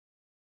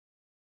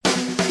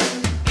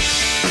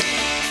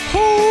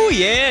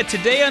yeah,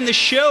 today on the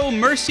show,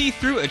 mercy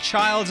through a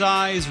child's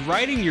eyes,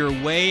 writing your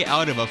way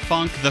out of a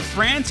funk, the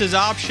Francis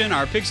option,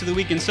 our picks of the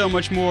week, and so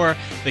much more.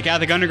 The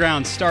Catholic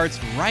Underground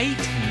starts right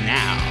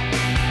now.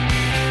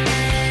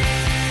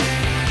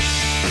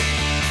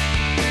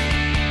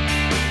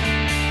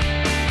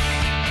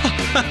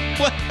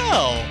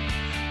 Well,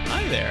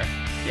 hi there.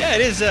 Yeah,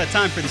 it is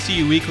time for the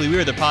CU Weekly. We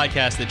are the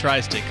podcast that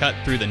tries to cut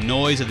through the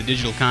noise of the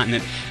digital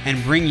continent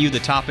and bring you the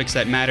topics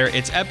that matter.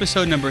 It's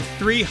episode number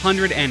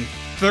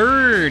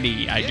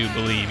 330, I do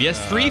believe. Yes,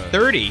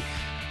 330. It's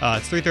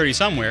 330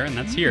 somewhere, and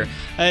that's here.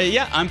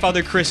 I'm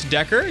Father Chris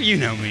Decker. You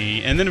know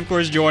me. And then, of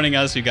course, joining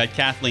us, we've got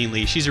Kathleen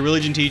Lee. She's a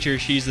religion teacher.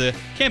 She's the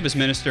campus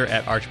minister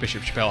at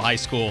Archbishop Chappelle High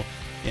School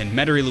in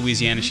Metairie,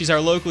 Louisiana. She's our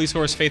locally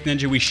sourced faith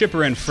ninja. We ship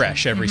her in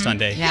fresh every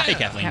Sunday. Yeah. Hey,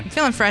 Kathleen. I'm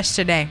feeling fresh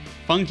today.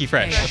 Funky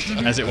fresh,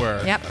 as it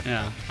were. Yep.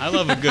 Yeah. I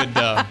love a good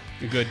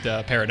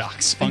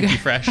paradox. Funky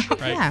fresh,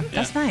 right? Yeah,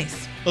 that's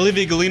nice.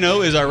 Olivia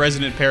Galino is our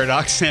resident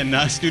paradox and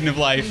student of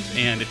life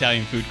and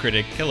Italian food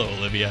critic. Hello,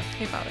 Olivia.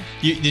 Hey, Father.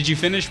 Did you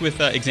finish with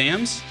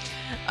exams?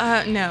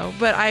 No,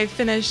 but I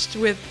finished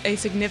with a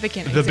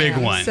significant The exam.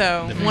 big one.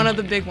 So The big one of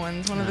the big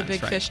ones, one of the That's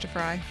big right. fish to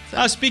fry.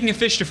 So. Speaking of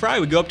fish to fry,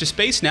 we go up to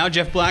space now.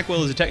 Jeff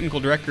Blackwell is the technical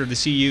director of the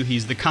CU.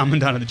 He's the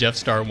commandant of the Jeff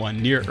Star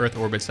 1 near Earth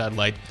orbit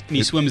satellite, and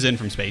he swims in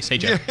from space. Hey,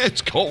 Jeff. Yeah,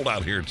 it's cold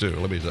out here, too,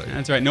 let me tell you.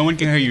 That's right. No one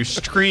can hear you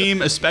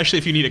scream, especially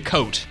if you need a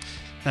coat.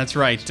 That's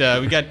right.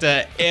 We got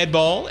Ed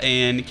Ball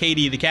and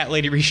Katie, the cat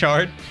lady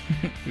Richard,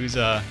 who's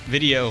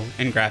video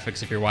and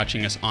graphics if you're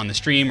watching us on the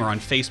stream or on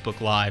Facebook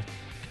Live.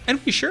 And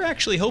we sure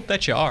actually hope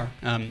that you are,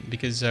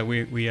 because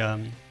we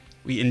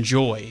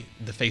enjoy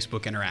the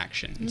Facebook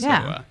interaction.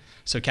 Yeah.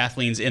 So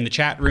Kathleen's in the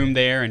chat room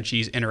there, and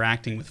she's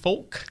interacting with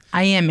folk.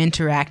 I am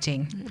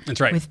interacting. That's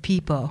right. With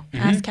people.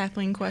 Ask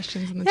Kathleen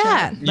questions in the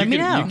Yeah, chat. let me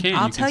know. You can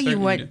I'll tell you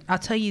certainly do. I'll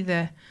tell you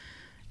the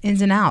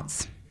ins and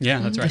outs. Yeah,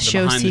 that's right. The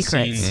show behind the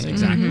secrets. scenes,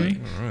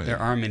 exactly. All right. There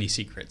are many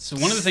secrets. So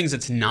one of the things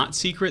that's not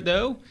secret,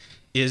 though,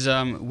 is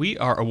we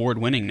are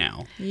award-winning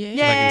now. Yay. If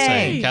I can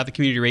say. Yay. Catholic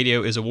Community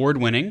Radio is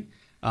award-winning.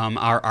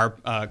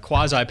 Our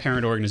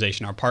quasi-parent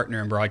organization, our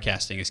partner in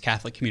broadcasting, is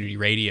Catholic Community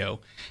Radio.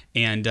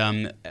 And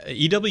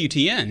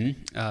EWTN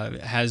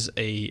has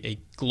a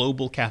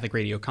global Catholic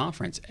radio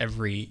conference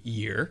every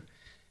year.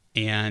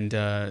 And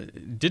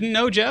didn't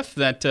know, Jeff,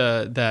 that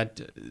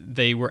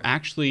they were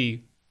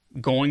actually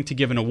going to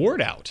give an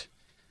award out.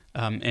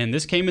 And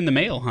this came in the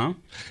mail, huh?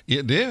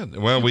 It did.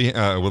 Well, we,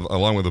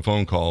 along with a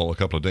phone call a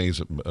couple of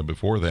days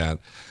before that,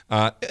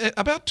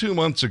 about 2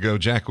 months ago,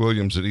 Jack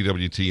Williams at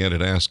EWTN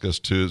had asked us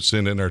to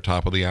send in our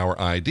top of the hour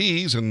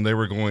IDs, and they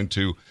were going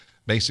to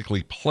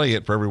basically play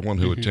it for everyone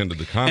who attended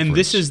the conference. And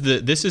this is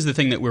the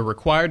thing that we're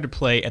required to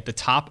play at the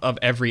top of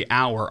every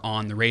hour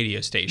on the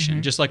radio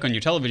station. Just like on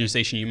your television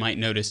station, you might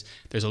notice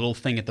there's a little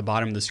thing at the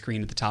bottom of the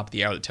screen at the top of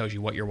the hour that tells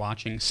you what you're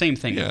watching. Same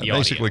thing with the audio.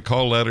 Basically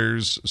call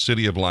letters,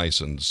 city of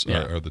license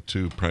Yeah. are the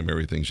two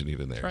primary things you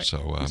need in there. Right.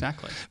 So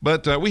Exactly.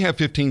 But we have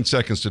 15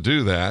 seconds to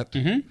do that.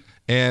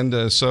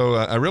 And so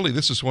I really,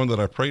 this is one that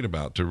I prayed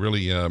about to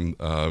really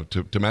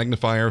to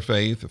magnify our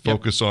faith,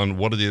 focus on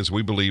what it is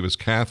we believe as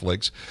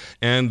Catholics,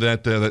 and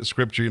that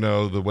scripture,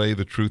 the way,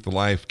 the truth, the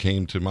life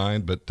came to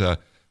mind. But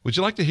would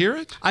you like to hear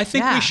it? I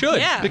think Yeah. we should.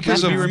 Yeah.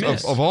 Because We'd of, be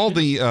remiss. of all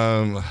the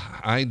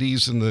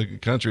IDs in the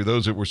country,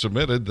 those that were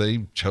submitted,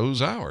 they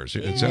chose ours.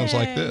 It sounds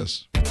like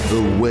this.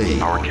 The way,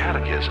 Our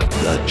catechism,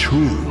 the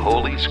truth,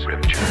 Holy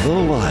Scripture, the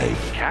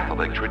life.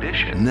 Catholic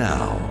tradition.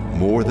 Now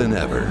more than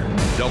ever.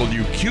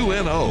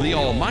 WQNO, the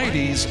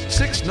Almighty's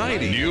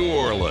 690, New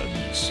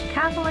Orleans.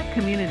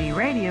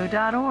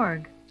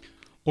 CatholicCommunityRadio.org.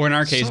 Or in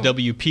our case,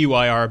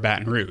 WPYR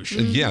Baton Rouge.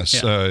 Yes,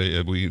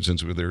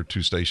 since there are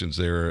two stations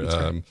there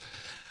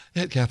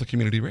at Catholic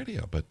Community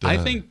Radio. But I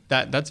think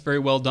that's very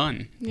well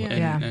done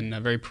Yeah. and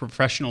very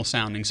professional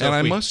sounding. So and if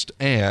I we- must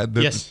add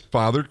that Yes.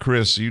 Father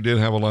Chris, you did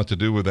have a lot to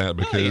do with that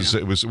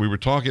because we were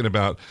talking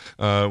about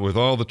with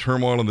all the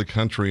turmoil in the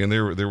country, and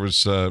there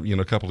was a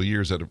couple of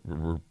years that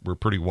were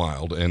pretty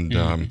wild, and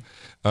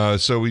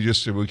so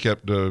we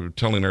kept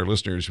telling our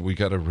listeners we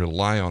got to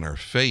rely on our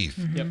faith.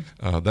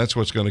 That's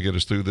what's going to get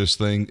us through this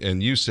thing.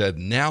 And you said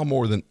now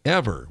more than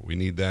ever we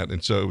need that,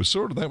 and so it was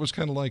that was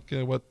kind of like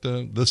what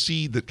the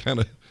seed that kind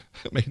of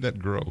made that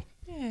grow.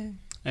 Yeah.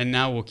 And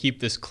now we'll keep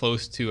this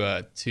close to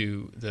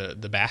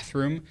the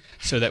bathroom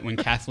so that when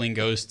Kathleen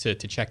goes to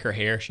check her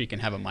hair, she can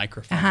have a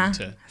microphone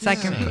to So I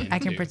say can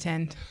into.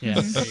 pretend.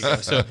 Yeah, there you go.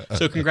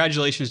 So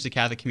congratulations to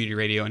Catholic Community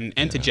Radio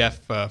and to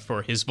Jeff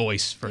for his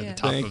voice for the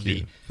top Thank of you.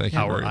 the Thank you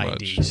Hour very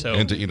ID. much. So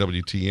And to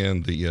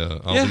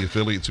EWTN, all the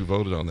affiliates who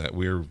voted on that.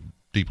 We're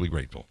deeply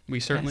grateful. we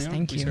certainly Yes, are.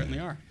 thank We you. certainly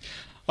are.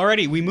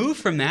 Alrighty, we move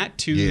from that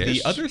to the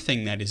Yes. other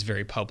thing that is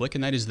very public,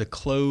 and that is the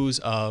close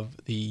of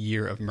the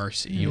Year of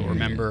Mercy. You'll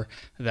remember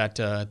that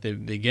at the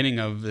beginning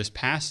of this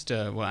past,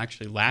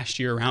 actually last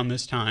year around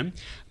this time,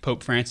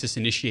 Pope Francis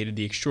initiated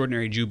the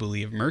Extraordinary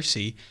Jubilee of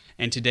Mercy,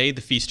 and today,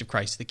 the Feast of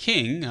Christ the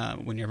King,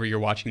 whenever you're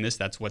watching this,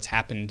 that's what's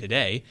happened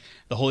today.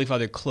 The Holy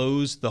Father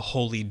closed the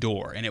Holy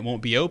Door, and it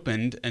won't be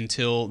opened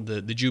until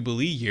the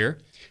Jubilee year,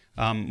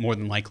 more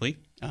than likely.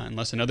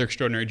 unless another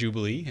extraordinary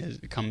jubilee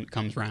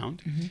comes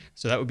round.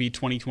 So that would be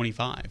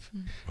 2025.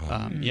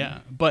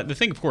 But the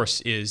thing, of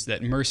course, is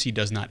that mercy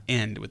does not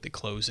end with the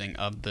closing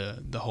of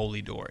the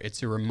holy door.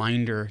 It's a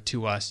reminder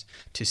to us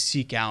to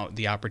seek out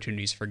the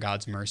opportunities for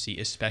God's mercy,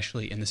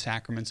 especially in the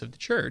sacraments of the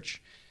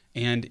church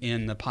and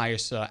in the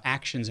pious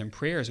actions and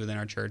prayers within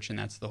our church, and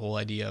that's the whole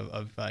idea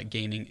of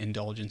gaining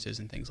indulgences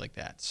and things like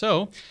that.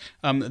 So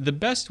the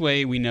best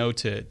way we know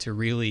to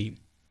really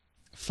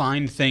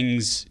find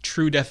things'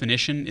 true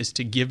definition is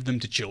to give them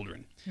to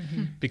children.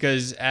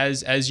 Because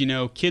as you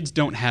know, kids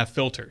don't have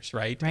filters,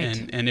 right?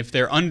 And if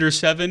they're under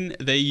 7,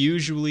 they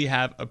usually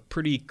have a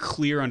pretty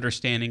clear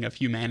understanding of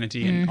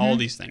humanity and all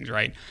these things,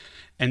 right?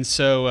 And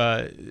so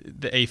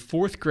a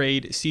 4th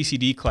grade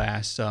CCD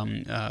class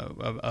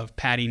of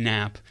Patty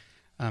Knapp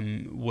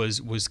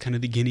was kind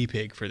of the guinea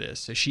pig for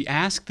this. So she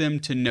asked them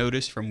to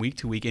notice from week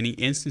to week any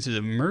instances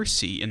of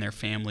mercy in their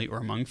family or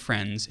among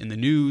friends in the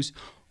news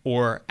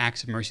or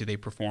acts of mercy they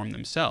perform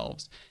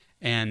themselves.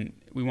 And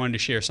we wanted to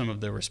share some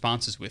of the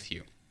responses with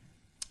you.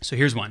 So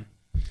here's one.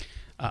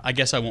 I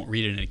guess I won't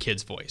read it in a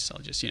kid's voice.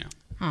 I'll just,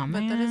 Oh,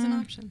 But that is an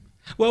option.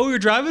 Well, we were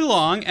driving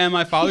along, and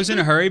my father's in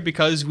a hurry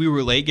because we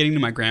were late getting to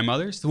my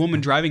grandmother's. The woman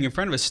driving in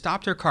front of us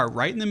stopped her car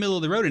right in the middle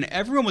of the road, and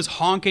everyone was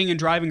honking and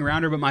driving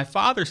around her, but my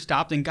father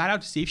stopped and got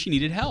out to see if she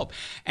needed help.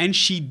 And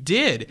she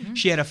did.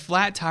 She had a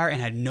flat tire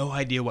and had no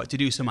idea what to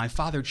do, so my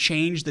father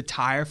changed the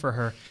tire for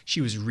her. She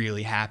was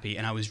really happy,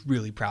 and I was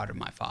really proud of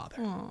my father.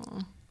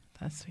 Aww.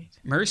 That's sweet.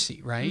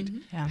 Mercy, right?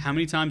 Yeah. How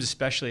many times,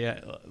 especially,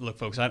 look,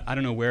 folks, I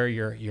don't know where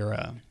you're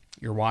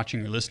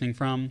watching or listening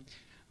from,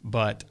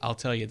 but I'll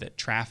tell you that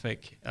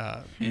traffic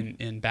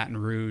in Baton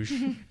Rouge,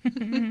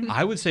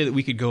 I would say that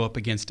we could go up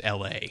against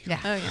L.A. Yeah.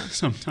 Oh, yeah.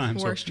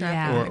 sometimes, Worst Yeah.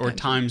 traffic. in the or country.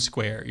 Times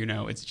Square.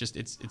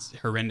 It's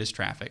horrendous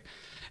traffic.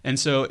 And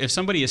so if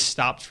somebody is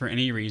stopped for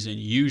any reason,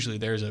 usually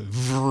there's a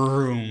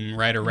vroom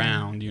right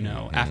around,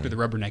 after the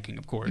rubbernecking,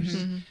 of course.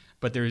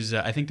 But there's,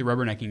 I think the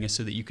rubbernecking is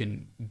so that you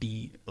can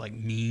be like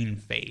mean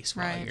face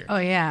while Right. you're Oh,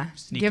 yeah.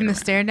 Sneaking Give them the around.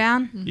 stare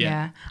down?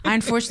 Yeah. I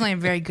unfortunately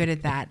am very good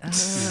at that.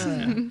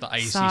 the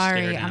icy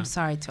Sorry. stare down. I'm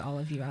sorry to all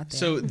of you out there.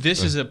 So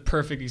this is a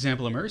perfect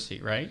example of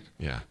mercy, right?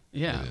 Yeah.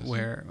 Yeah, it is.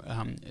 where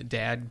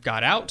Dad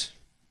got out.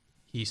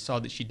 He saw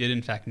that she did,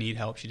 in fact, need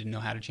help. She didn't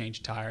know how to change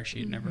a tire. She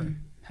had never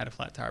had a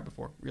flat tire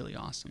before. Really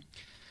awesome.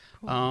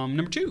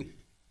 Number 2,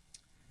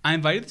 I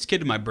invited this kid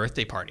to my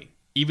birthday party,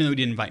 even though he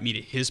didn't invite me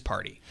to his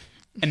party.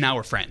 And now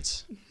we're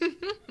friends.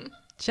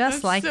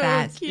 Just like so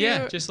that. cute.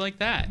 Yeah, just like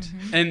that.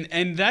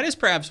 And that is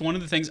perhaps one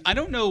of the things. I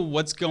don't know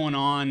what's going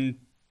on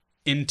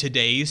in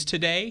today's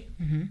today,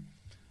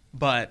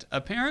 but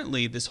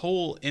apparently this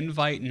whole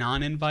invite,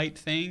 non-invite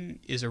thing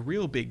is a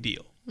real big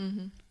deal.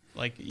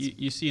 Like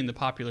you see in the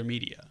popular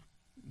media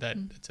that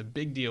it's a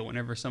big deal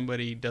whenever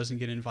somebody doesn't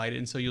get invited.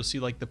 And so you'll see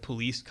like the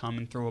police come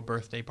and throw a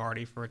birthday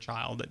party for a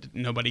child that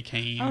nobody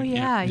came. Oh, you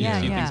know, yeah, you yeah,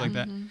 see yeah. things like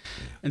that.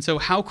 And so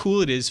how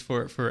cool it is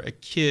for a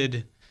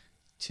kid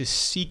to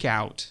seek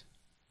out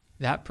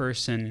that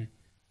person.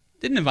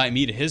 Didn't invite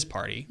me to his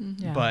party,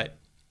 Yeah. but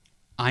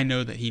I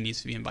know that he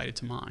needs to be invited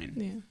to mine.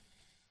 Yeah.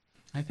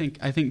 I think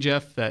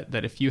Jeff,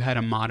 that if you had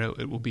a motto,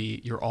 it will be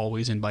 "You're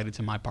always invited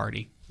to my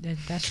party."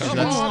 That's So true.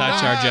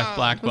 that's our Jeff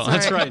Blackwell.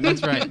 That's right.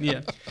 That's right.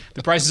 Yeah,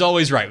 the price is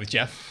always right with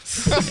Jeff.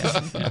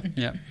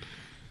 Yeah.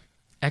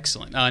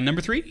 Excellent. Number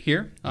 3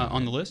 here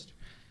on the list.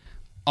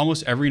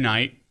 Almost every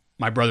night,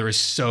 my brother is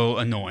so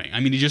annoying. I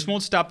mean, he just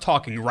won't stop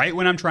talking right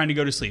when I'm trying to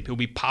go to sleep. He'll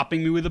be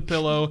popping me with a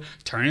pillow,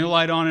 turning the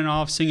light on and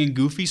off, singing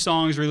goofy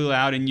songs really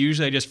loud, and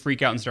usually I just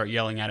freak out and start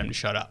yelling at him to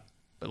shut up.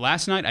 But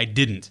last night, I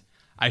didn't.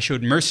 I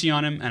showed mercy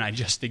on him, and I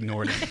just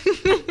ignored him.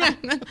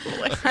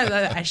 I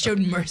love it. I showed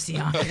mercy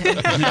on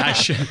it.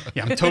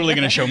 I'm totally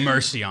going to show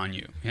mercy on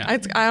you. Yeah.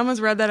 I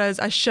almost read that as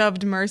I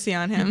shoved mercy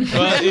on him.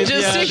 Well, Just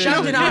yeah,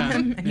 shoved it on yeah.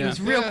 him, and he Yeah.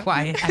 was real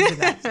quiet after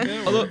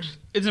that. Although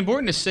it's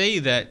important to say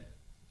that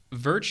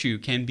virtue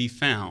can be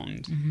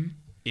found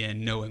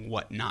in knowing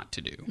what not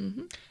to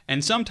do.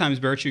 And sometimes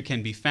virtue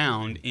can be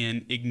found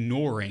in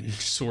ignoring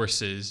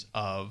sources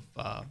of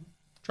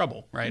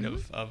trouble, right?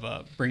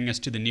 Of bringing us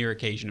to the near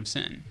occasion of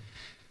sin.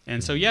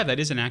 And so, yeah, that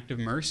is an act of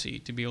mercy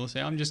to be able to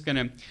say, I'm just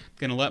gonna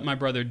let my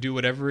brother do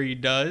whatever he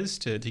does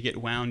to get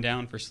wound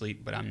down for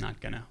sleep, but I'm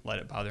not gonna let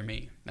it bother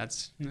me.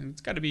 It's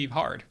got to be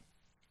hard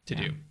to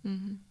do.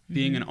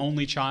 Being an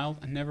only child,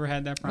 I never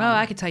had that problem. Well,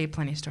 I could tell you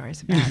plenty of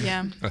stories about it.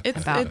 Yeah,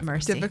 it's About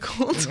mercy.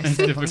 difficult It's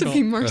to difficult.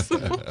 be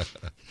merciful, I would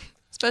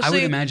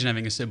especially imagine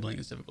having a sibling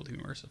is difficult to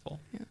be merciful.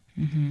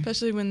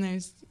 especially when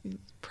there's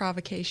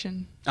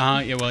provocation.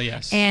 Yeah, well,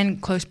 yes.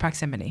 And close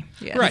proximity.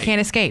 Yeah. Right. You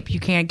can't escape. You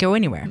can't go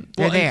anywhere.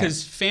 They're there.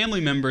 Because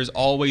family members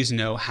always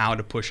know how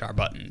to push our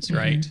buttons,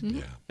 right?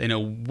 Yeah. They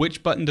know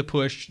which button to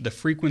push, the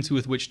frequency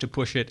with which to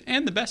push it,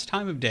 and the best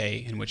time of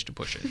day in which to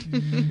push it.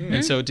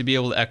 And so to be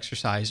able to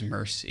exercise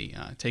mercy,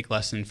 take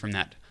lesson from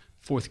that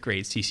 4th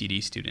grade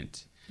CCD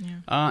student. Yeah.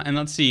 And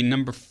let's see,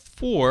 number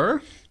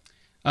 4,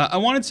 I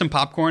wanted some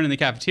popcorn in the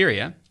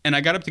cafeteria, And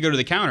I got up to go to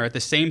the counter at the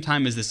same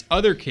time as this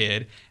other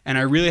kid, and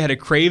I really had a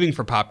craving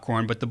for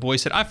popcorn, but the boy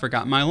said, I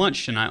forgot my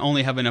lunch, and I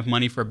only have enough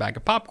money for a bag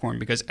of popcorn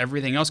because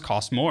everything else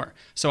costs more.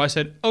 So I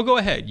said, oh, go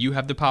ahead. You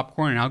have the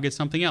popcorn, and I'll get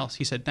something else.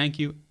 He said, thank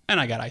you, and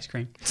I got ice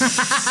cream.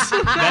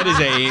 That is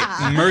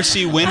a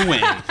mercy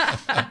win-win.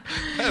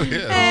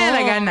 And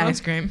I got an ice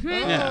cream.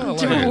 Yeah.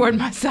 To reward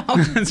myself.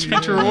 That's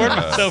right, to reward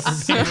myself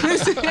for being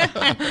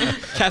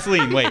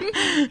Kathleen,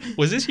 wait,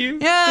 was this you?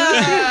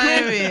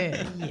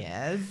 Yeah,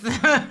 yes.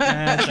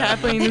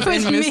 Kathleen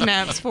is in Miss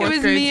Knapp's fourth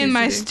grade. It was me and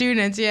my CCD.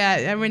 students.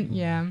 Yeah, I went.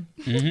 Yeah.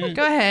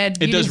 Go ahead.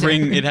 It You does need to-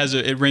 ring.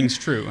 It rings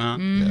true, huh?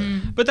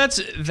 But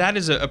that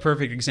is a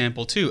perfect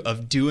example too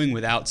of doing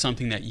without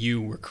something that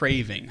you were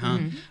craving, huh?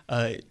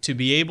 To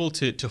be able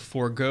to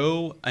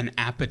forego an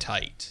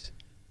appetite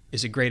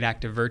is a great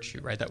act of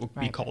virtue, right? That would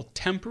be Right. called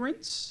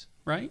temperance,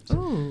 right?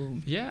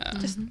 Ooh. Yeah.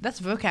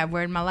 That's a vocab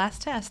word in my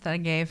last test that I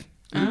gave.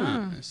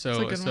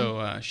 So good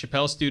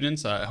Chappelle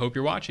students, I hope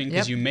you're watching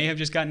because Yep. you may have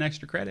just gotten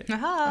extra credit. Ooh,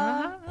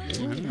 I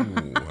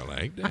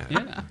like that.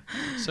 Yeah.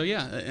 So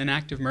yeah, an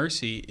act of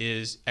mercy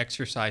is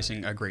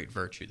exercising a great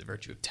virtue, the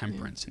virtue of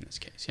temperance in this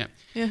case. Yeah.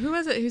 Yeah, who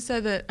was it who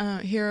said that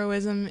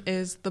heroism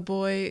is the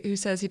boy who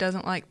says he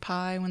doesn't like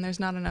pie when there's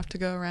not enough to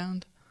go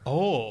around?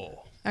 Oh.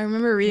 I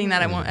remember reading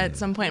that at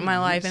some point in my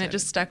life, and it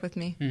just stuck with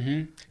me.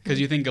 Because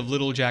you think of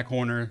little Jack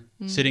Horner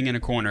sitting in a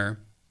corner,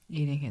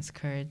 Eating his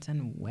curds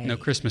and whey. no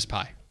Christmas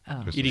pie,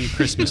 Oh. eating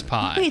Christmas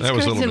pie. Eats That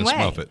was curds Little and Miss whey.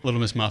 Muffet. Little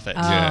Miss Muffet.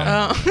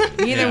 Yeah.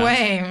 Either Yeah.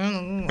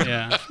 way.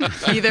 Yeah.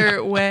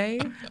 Either way.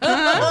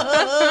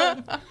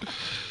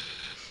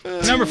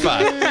 Number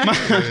 5.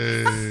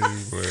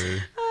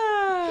 Anyway.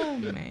 Oh,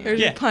 man. There's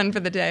Yeah. a pun for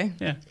the day.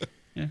 Yeah.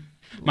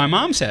 My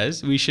mom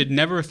says we should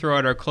never throw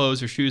out our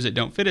clothes or shoes that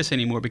don't fit us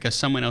anymore because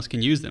someone else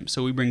can use them.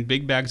 So we bring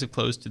big bags of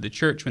clothes to the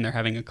church when they're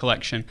having a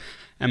collection.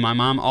 And my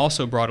mom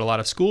also brought a lot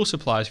of school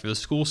supplies for the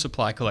school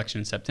supply collection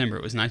in September.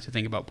 It was nice to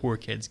think about poor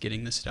kids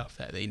getting the stuff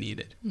that they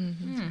needed.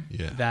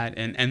 Yeah. That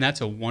and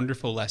that's a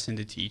wonderful lesson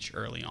to teach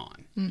early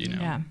on. You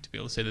know, Yeah. to be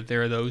able to say that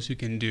there are those who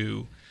can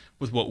do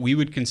with what we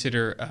would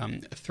consider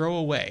throw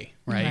away,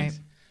 right?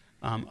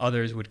 Right.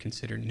 Others would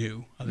consider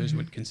new. Others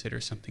would consider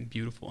something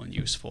beautiful and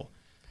useful.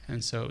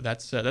 And so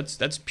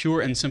that's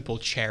pure and simple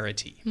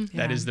charity.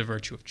 That Yeah. is the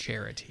virtue of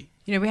charity.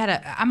 You know,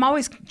 I'm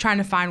always trying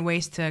to find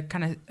ways to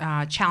kind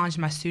of challenge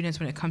my students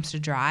when it comes to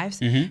drives,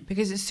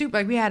 because it's super.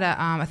 Like we had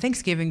a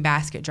Thanksgiving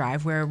basket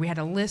drive where we had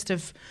a list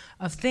of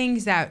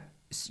things that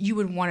you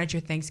would want at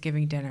your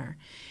Thanksgiving dinner,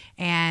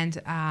 and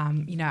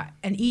you know,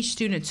 and each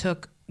student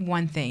took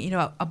one thing. You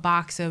know, a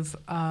box of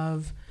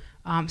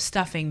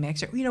stuffing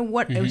mix, or you know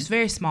what, it was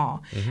very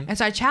small. And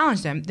so I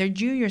challenged them. They're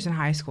juniors in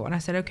high school, and I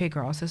said, okay,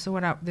 girls, this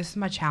is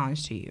my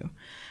challenge to you.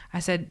 I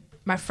said,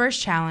 my first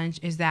challenge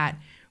is that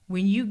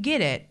when you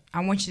get it,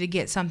 I want you to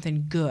get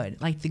something good,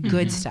 like the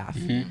good stuff.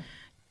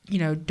 You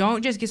know,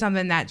 don't just get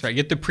something that's That's right.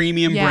 Get the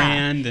premium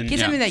brand and get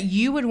something that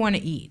you would want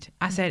to eat.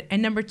 I said,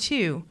 and number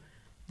 2,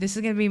 this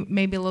is going to be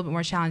maybe a little bit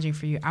more challenging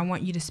for you. I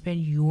want you to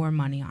spend your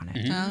money on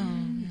it.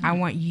 I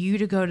want you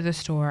to go to the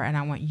store and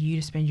I want you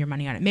to spend your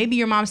money on it. Maybe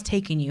your mom's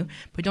taking you,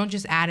 but don't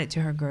just add it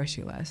to her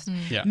grocery list.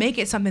 Yeah. Make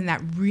it something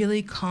that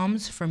really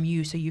comes from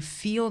you, so you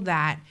feel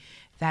that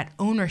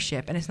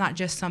ownership, and it's not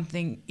just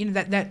something, you know,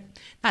 that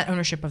not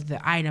ownership of the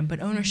item,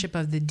 but ownership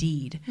of the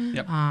deed.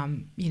 Yep.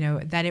 You know,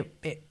 that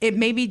it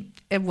may be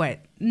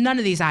none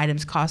of these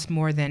items cost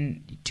more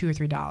than $2 or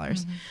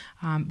 $3,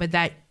 but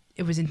that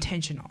it was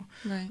intentional.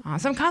 Right.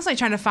 So I'm constantly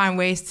trying to find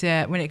ways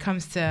to, when it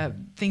comes to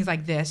things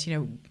like this, you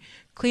know,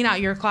 clean out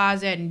your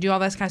closet and do all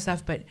this kind of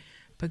stuff,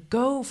 but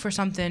go for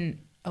something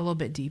a little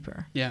bit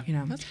deeper. Yeah. You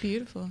know. That's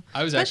beautiful.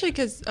 I was especially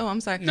because I'm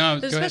sorry. No, go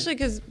ahead. Especially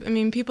because I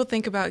mean, people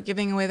think about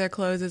giving away their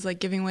clothes as like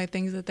giving away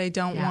things that they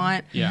don't Yeah.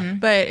 want. Yeah.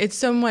 But it's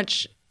so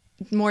much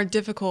more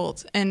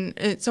difficult, and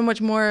it's so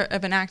much more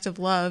of an act of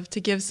love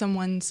to give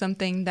someone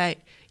something that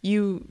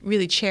you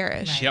really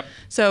cherish. Right. Yep.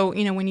 So,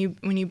 you know, when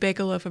you bake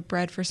a loaf of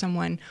bread for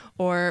someone,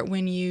 or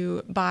when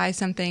you buy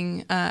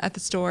something at the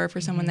store for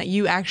someone that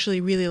you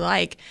actually really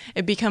like,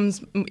 it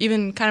becomes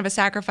even kind of a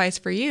sacrifice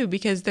for you,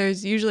 because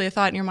there's usually a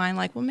thought in your mind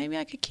like, well, maybe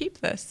I could keep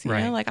this. You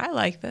Right. know, like I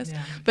like this.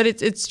 Yeah. But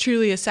it's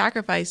truly a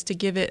sacrifice to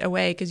give it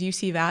away because you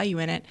see value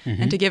in it,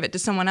 and to give it to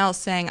someone else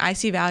saying, I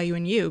see value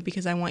in you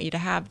because I want you to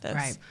have this.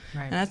 Right,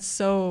 right. And that's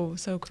so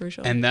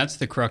crucial. And that's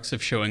the crux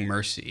of showing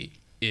mercy,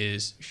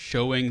 is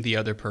showing the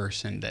other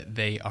person that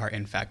they are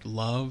in fact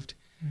loved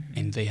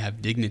and they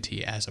have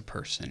dignity as a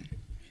person.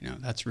 You know,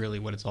 that's really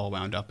what it's all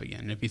wound up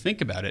again. And if you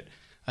think about it,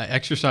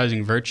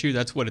 exercising virtue,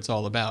 that's what it's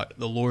all about.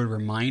 The Lord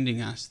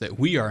reminding us that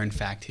we are in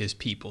fact his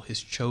people,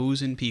 his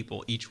chosen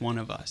people, each one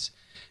of us.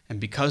 And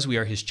because we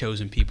are his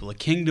chosen people, a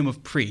kingdom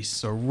of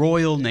priests, a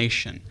royal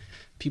nation,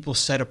 people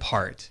set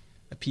apart,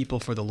 a people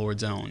for the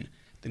Lord's own,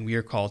 then we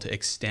are called to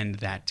extend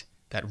that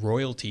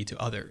royalty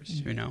to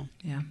others, you know.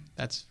 Yeah.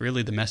 That's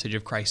really the message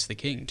of Christ the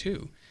King,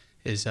 too,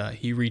 is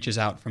he reaches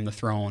out from the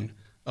throne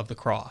of the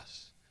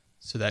cross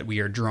so that we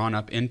are drawn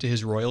up into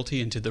his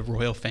royalty, into the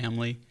royal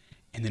family,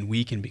 and then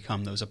we can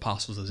become those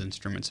apostles, those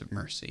instruments of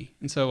mercy.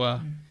 And so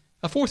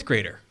a fourth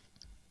grader,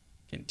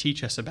 can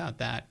teach us about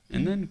that.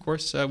 And then, of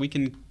course, we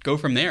can go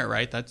from there,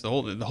 right? That's the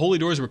holy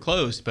doors were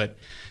closed, but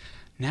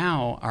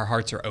now our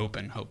hearts are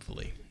open,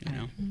 hopefully, you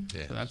know.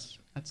 So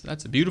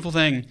that's a beautiful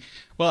thing.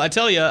 Well, I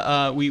tell you,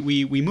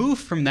 we move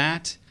from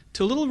that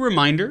to a little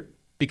reminder,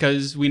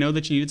 because we know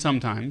that you need it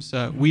sometimes.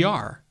 We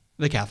are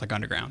the Catholic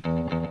Underground.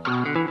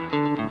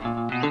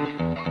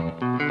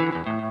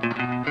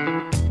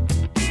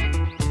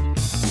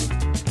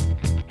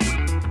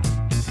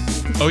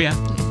 Oh yeah.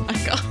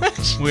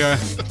 Gosh. We are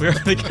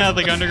the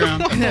Catholic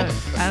Underground. I don't know.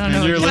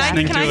 And you're what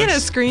listening Can I get to a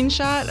us.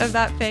 screenshot of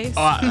that face?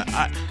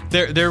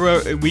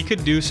 We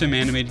could do some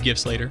animated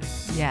GIFs later.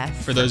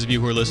 Yes. For those of you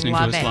who are listening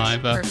Love to us it.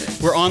 live,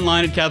 Perfect. we're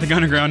online at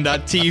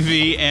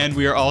CatholicUnderground.tv, and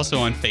we are also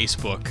on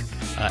Facebook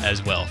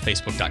as well.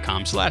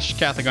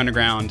 Facebook.com/Catholic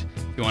Underground.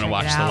 If you want to Check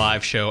watch it the out.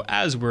 live show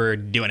as we're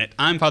doing it.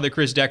 I'm Father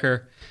Chris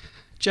Decker.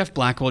 Jeff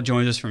Blackwell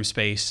joins us from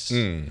space.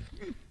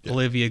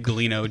 Olivia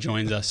Galino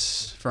joins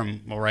us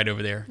from right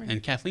over there,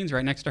 and Kathleen's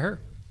right next to her.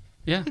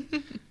 Yeah.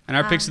 And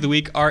our picks of the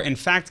week are in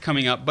fact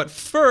coming up. But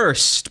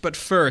first,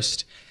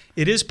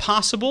 it is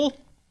possible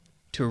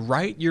to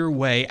write your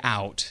way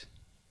out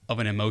of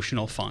an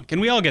emotional funk,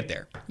 and we all get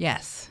there.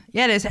 Yes.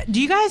 Yeah, it is.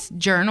 Do you guys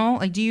journal?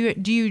 Like, do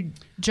you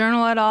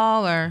journal at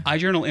all, or? I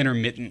journal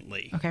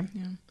intermittently. Okay.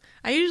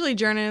 I usually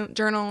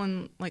journal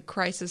in like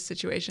crisis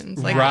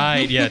situations. Like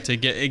Right, yeah, to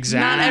get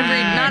exactly.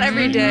 not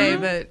every day,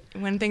 but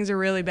when things are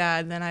really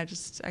bad, then I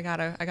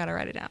gotta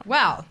write it down.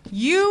 Well,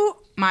 you,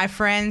 my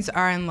friends,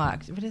 are in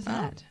luck. What is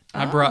that?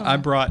 I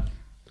brought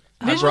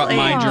Visual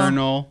my aids.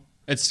 journal.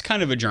 It's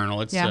kind of a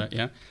journal. It's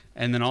Yeah.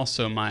 and then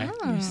also my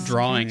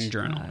drawing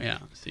journal. Yeah.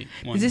 See,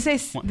 one, Does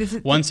this say?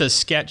 one says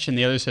sketch and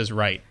the other says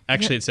write.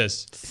 Actually, it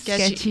says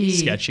Sketchy.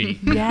 sketchy.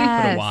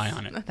 Yes. Put a Y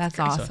on it. That's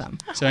awesome.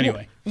 So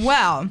anyway,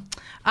 Well,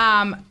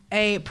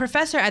 a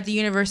professor at the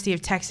University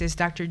of Texas,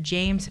 Dr.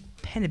 James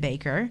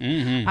Pennebaker,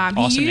 he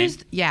Awesome name.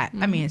 used, I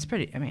mean, it's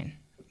pretty,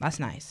 that's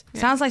nice.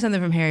 Sounds like something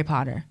from Harry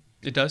Potter.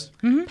 it does.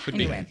 Could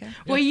be. Anyway,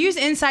 well, he used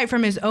insight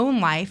from his own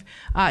life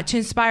to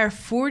inspire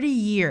 40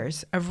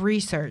 years of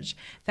research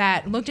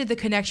that looked at the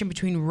connection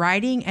between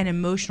writing and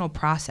emotional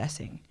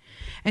processing.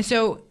 And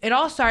so it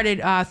all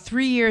started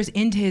 3 years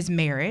into his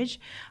marriage.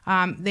 He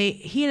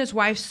and his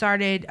wife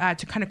started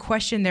to kind of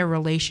question their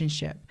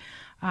relationship.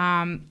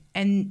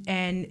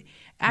 And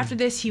after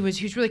this, he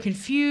was really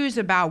confused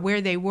about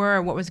where they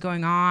were, what was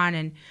going on,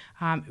 and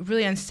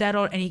really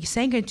unsettled. And he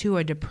sank into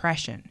a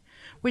depression.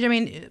 Which, I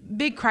mean,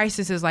 big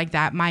crises like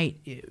that might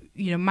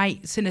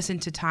send us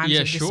into times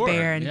of sure.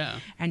 despair Yeah.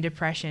 and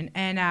depression.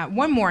 And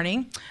one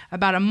morning,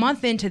 about a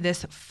month into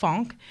this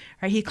funk,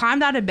 right, he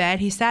climbed out of bed.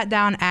 He sat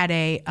down at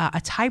a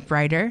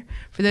typewriter.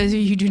 For those of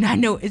you who do not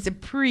know, it's a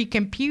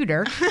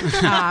pre-computer.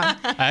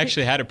 I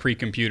actually had a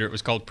pre-computer. It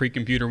was called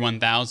Pre-Computer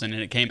 1000,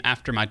 and it came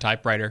after my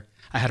typewriter.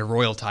 I had a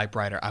Royal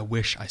typewriter. I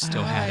wish I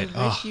still had it.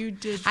 I wish you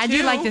did. I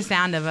do too. like the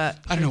sound of it.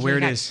 I don't know where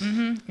it is.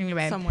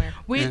 Anyway, Somewhere.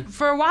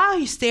 For a while,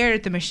 he stared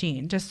at the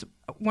machine, just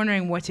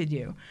wondering what to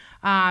do.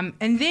 And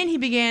then he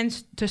began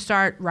to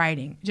start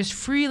writing, just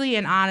freely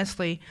and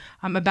honestly,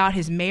 about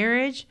his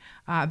marriage,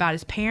 about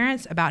his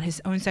parents, about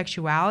his own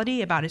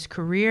sexuality, about his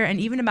career, and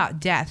even about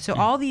death. So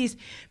all these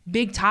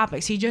big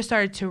topics, he just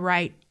started to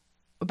write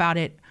about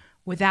it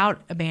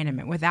without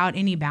abandonment, without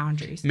any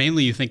boundaries.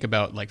 Mainly you think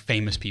about like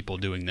famous people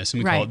doing this,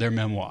 and we call Right. it their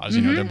memoirs,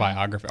 their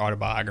biography,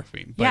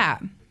 autobiography. But Yeah.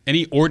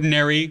 any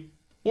ordinary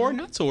or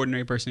not so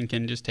ordinary person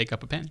can just take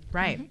up a pen.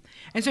 Right.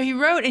 And so he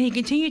wrote, and he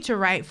continued to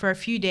write for a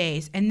few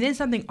days, and then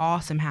something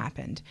awesome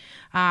happened.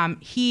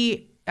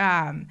 The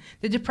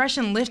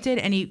depression lifted,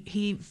 and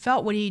he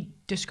felt what he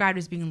described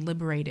as being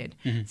liberated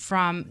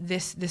from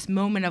this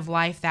moment of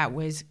life that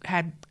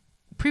had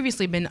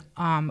previously been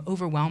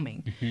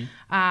overwhelming.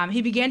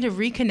 He began to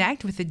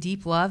reconnect with the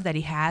deep love that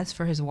he has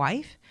for his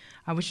wife,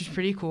 which is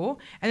pretty cool.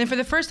 And then for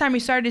the first time, he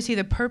started to see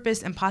the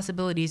purpose and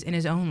possibilities in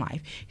his own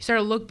life. He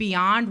started to look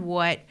beyond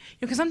what,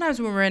 because sometimes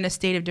when we're in a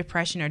state of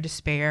depression or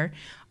despair,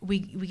 we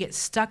get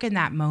stuck in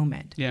that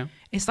moment. Yeah.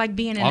 It's like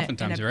being in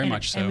Oftentimes, very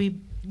much so.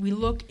 And we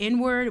look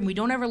inward, and we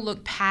don't ever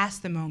look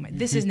past the moment.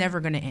 This is never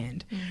going to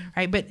end,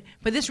 right? But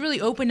this really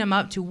opened him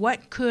up to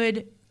what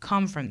could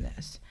come from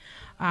this.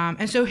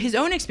 And so his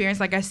own experience,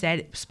 like I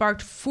said,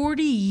 sparked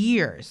 40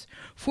 years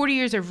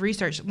of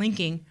research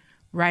linking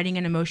writing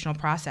and emotional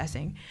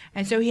processing.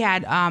 And so he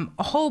had a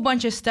whole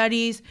bunch of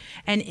studies,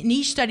 and in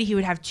each study he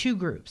would have two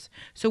groups.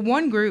 So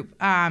one group,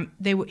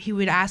 he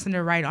would ask them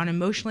to write on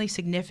emotionally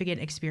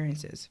significant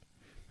experiences,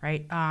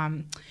 right?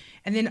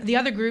 And then the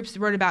other groups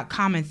wrote about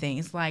common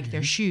things like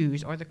their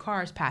shoes or the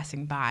cars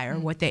passing by or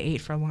what they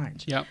ate for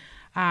lunch. Yep.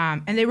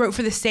 And they wrote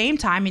for the same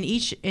time in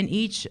each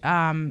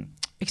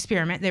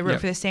experiment. They wrote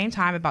for the same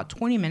time, about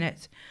 20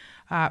 minutes.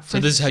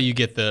 So this is how you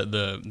get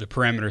the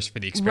parameters for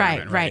the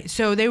experiment, right?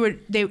 So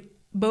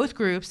both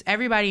groups,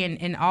 everybody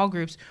in all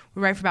groups,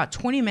 would write for about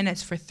 20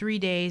 minutes for 3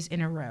 days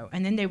in a row,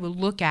 and then they would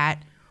look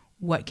at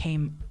what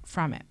came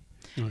from it.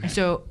 Okay. And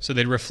so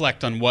they'd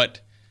reflect on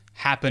what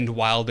happened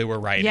while they were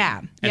writing. Yeah,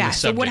 and yeah. the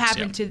So what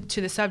subjects, happened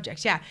to the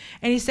subjects? Yeah,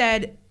 and he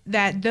said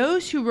that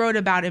those who wrote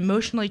about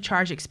emotionally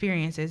charged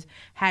experiences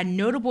had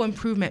notable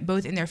improvement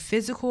both in their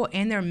physical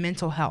and their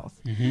mental health.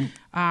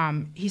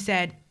 He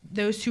said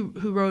those who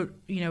wrote,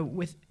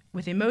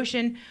 with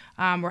emotion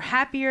were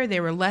happier, they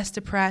were less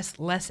depressed,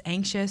 less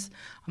anxious.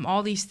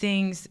 All these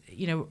things,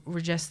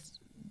 were just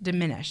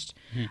diminished.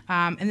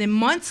 And then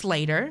months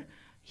later,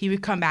 he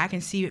would come back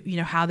and see,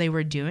 how they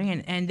were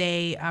doing. And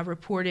they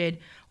reported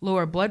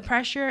lower blood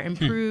pressure,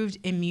 improved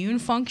immune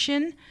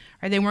function,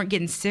 or they weren't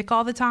getting sick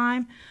all the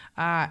time,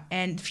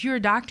 and fewer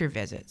doctor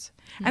visits.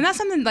 And that's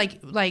something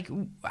like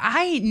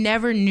I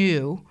never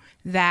knew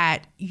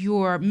that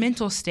your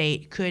mental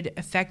state could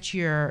affect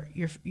your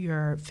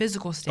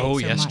physical state. Oh,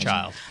 so yes, much.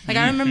 child. Like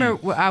I remember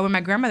when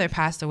my grandmother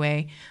passed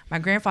away, my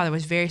grandfather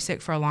was very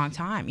sick for a long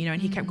time,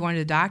 and he kept going to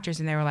the doctors,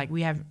 and they were like,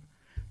 we have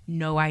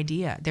no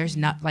idea. There's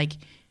not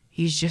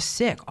he's just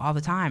sick all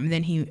the time. And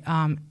then he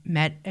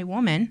met a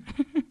woman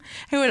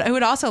who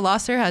had also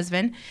lost her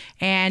husband,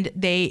 and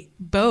they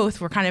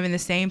both were kind of in the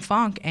same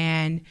funk.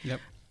 And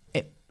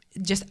it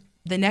just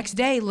the next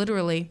day,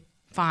 literally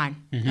fine,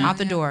 out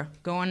the door,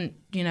 going,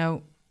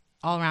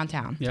 all around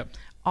town.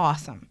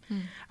 Awesome.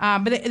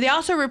 But they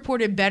also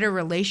reported better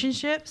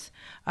relationships,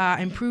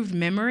 improved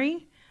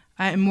memory,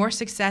 and more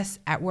success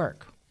at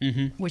work,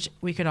 which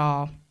we could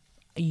all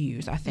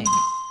use, I think.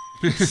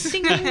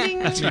 Ding, ding,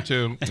 ding. Me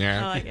too.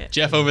 Yeah. I like it.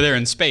 Jeff over there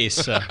in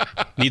space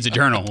needs a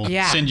journal.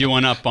 We'll send you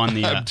one up on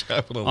the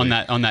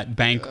on that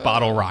bank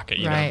bottle rocket,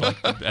 Right.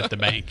 like at the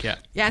bank.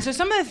 Yeah. So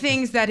some of the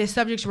things that his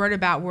subjects wrote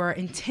about were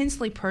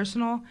intensely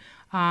personal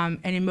and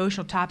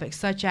emotional topics,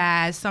 such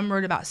as some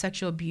wrote about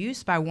sexual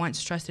abuse by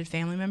once trusted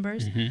family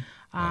members,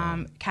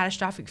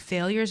 catastrophic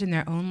failures in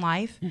their own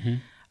life,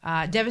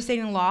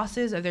 devastating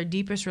losses of their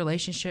deepest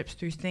relationships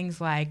through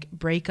things like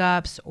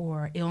breakups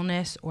or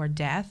illness or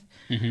death.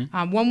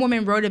 One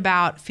woman wrote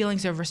about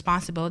feelings of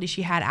responsibility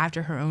she had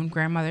after her own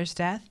grandmother's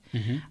death.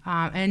 And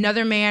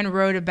another man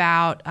wrote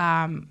about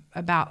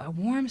a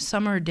warm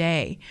summer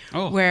day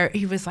where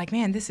he was like,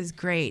 man, this is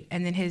great.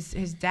 And then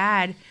his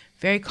dad,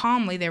 very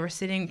calmly, they were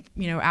sitting,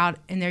 out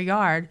in their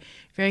yard,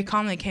 very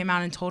calmly came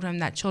out and told him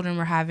that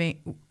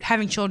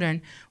having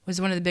children was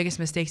one of the biggest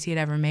mistakes he had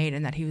ever made,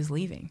 and that he was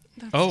leaving.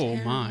 That's Oh,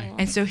 terrible. my.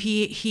 And so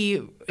he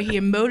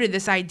emoted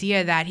this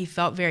idea that he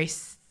felt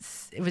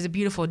it was a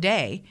beautiful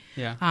day.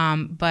 Yeah.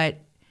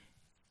 But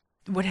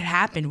what had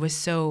happened was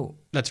so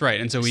That's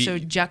right. And so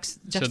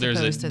juxtaposed so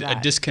there's to a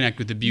that. disconnect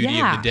with the beauty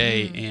Yeah. of the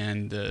day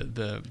and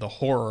the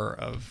horror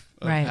of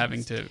Right.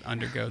 having to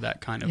undergo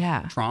that kind of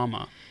Yeah.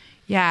 trauma.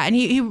 Yeah, and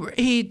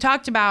he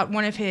talked about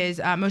one of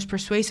his most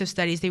persuasive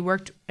studies. They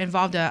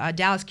involved a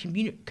Dallas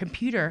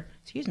computer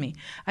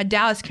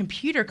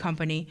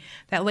company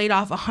that laid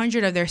off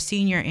 100 of their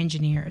senior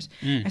engineers.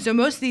 And so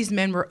most of these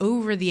men were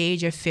over the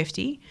age of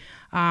 50.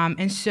 And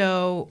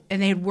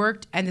they had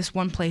worked in this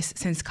one place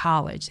since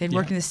college. They'd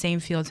worked in the same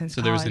field since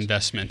So college. there was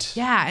investment.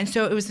 Yeah, and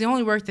so it was the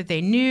only work that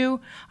they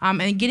knew.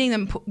 And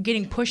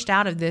getting pushed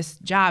out of this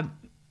job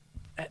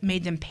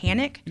made them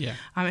panic. Yeah.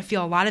 And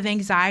feel a lot of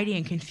anxiety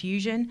and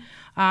confusion.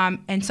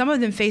 And some of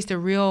them faced a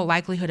real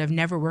likelihood of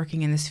never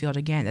working in this field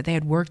again, that they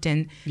had worked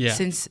in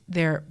since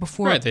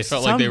before. Right. They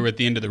felt like they were at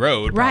the end of the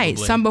road. Right.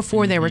 Probably. Some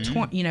before they were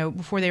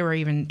before they were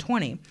even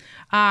 20.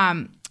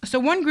 So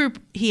one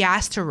group he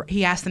asked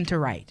them to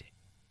write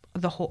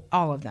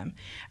all of them,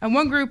 and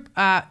one group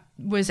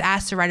was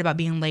asked to write about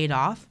being laid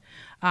off.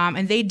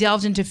 And they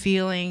delved into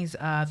feelings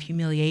of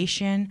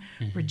humiliation,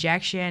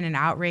 rejection, and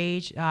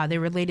outrage. They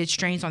related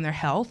strains on their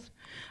health,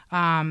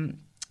 on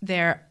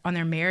their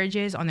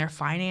marriages, on their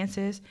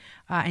finances,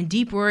 and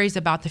deep worries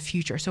about the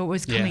future. So what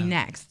was coming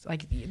next?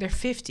 Like, they're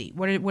 50.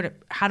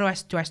 How do I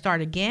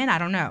start again? I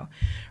don't know,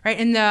 right?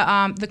 And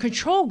the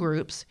control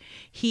groups,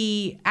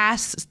 he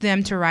asks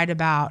them to write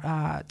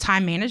about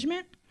time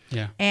management.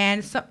 Yeah.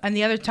 And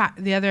the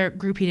other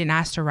group he didn't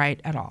ask to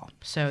write at all.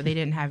 So they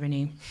didn't have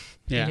any.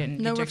 Yeah. They didn't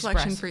No get to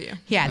reflection express. for you.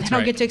 Yeah, That's they don't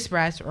right. get to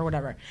express or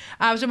whatever.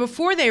 So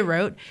before they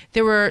wrote,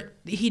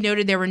 he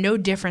noted there were no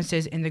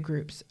differences in the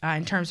groups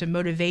in terms of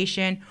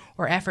motivation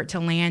or effort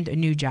to land a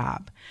new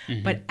job.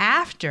 But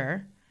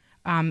after,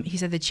 he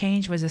said the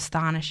change was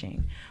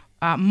astonishing.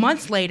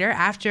 Months later,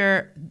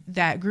 after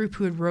that group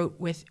who had wrote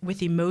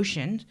with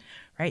emotion,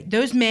 right,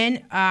 those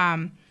men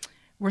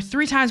were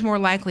 3 times more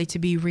likely to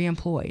be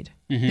reemployed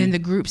than the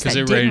groups that Because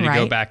didn't they're ready to write.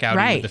 go back out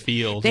into the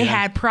field. They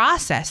had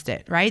processed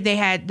it, right? They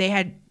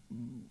had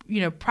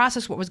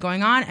processed what was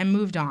going on and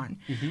moved on.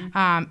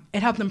 It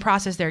helped them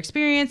process their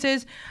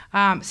experiences,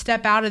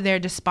 step out of their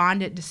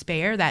despondent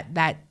despair,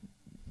 that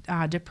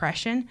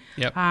depression,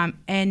 Yep.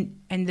 and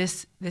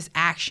this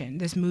action,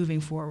 this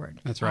moving forward.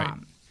 That's right.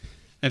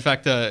 In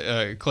fact,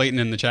 Clayton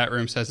in the chat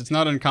room says, it's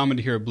not uncommon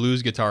to hear a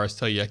blues guitarist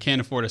tell you, I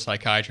can't afford a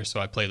psychiatrist, so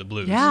I play the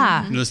blues.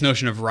 Yeah. You know, this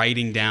notion of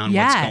writing down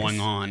Yes. what's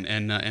going on.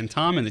 And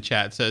Tom in the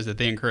chat says that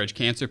they encourage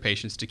cancer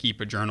patients to keep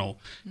a journal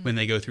when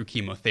they go through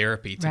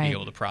chemotherapy to Right. be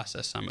able to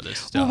process some of this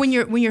stuff. Well,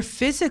 when you're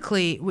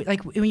physically,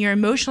 like when you're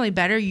emotionally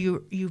better,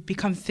 you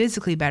become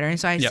physically better. And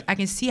so Yep. I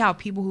can see how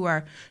people who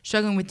are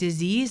struggling with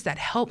disease, that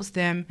helps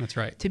them That's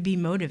right. to be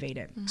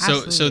motivated.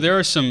 So Absolutely. there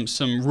are some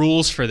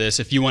rules for this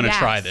if you want to Yes.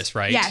 try this,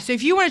 right? Yeah. So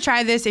if you want to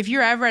try this, if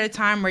you're ever at a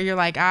time where you're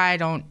like, I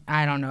don't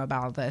know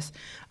about this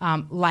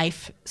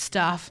life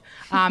stuff,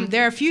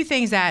 there are a few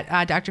things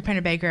that Dr.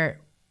 Pennebaker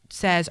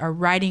says are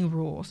writing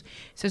rules.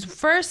 It says,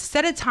 first,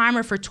 set a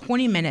timer for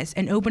 20 minutes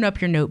and open up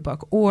your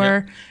notebook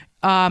or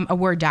a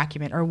Word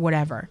document or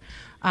whatever.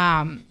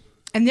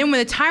 And then when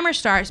the timer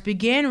starts,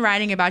 begin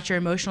writing about your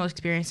emotional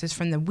experiences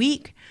from the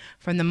week,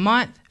 from the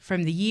month,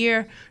 from the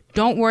year.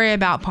 Don't worry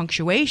about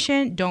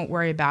punctuation. Don't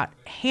worry about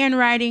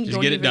handwriting. Just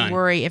Don't get it even done.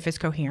 worry if it's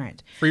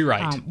coherent. Free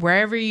write.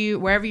 Wherever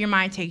your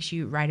mind takes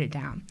you, write it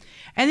down.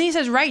 And then he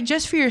says, write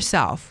just for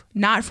yourself,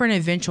 not for an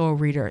eventual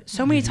reader.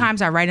 So many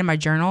times I write in my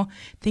journal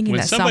thinking When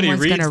that somebody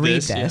someone's going to read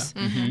reads this,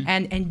 this, yeah.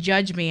 and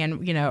judge me,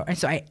 and and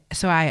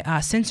so I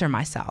censor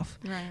myself.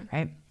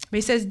 Right. But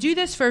he says, do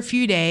this for a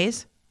few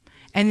days,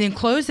 and then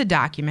close the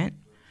document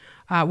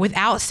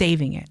without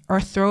saving it, or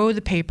throw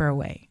the paper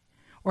away,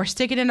 or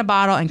stick it in a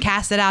bottle and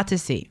cast it out to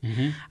sea.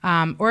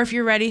 Or if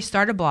you're ready,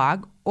 start a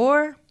blog,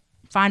 or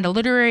find a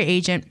literary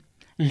agent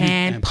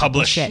and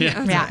publish it.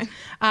 Yeah.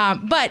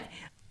 But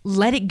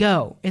let it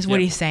go is what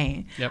Yep. he's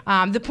saying. Yep.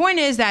 The point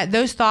is that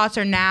those thoughts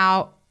are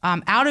now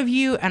out of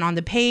you and on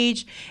the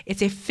page.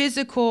 It's a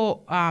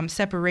physical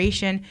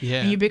separation,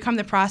 Yeah. and you become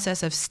the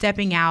process of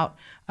stepping out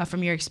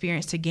from your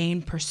experience to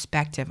gain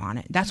perspective on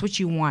it. That's what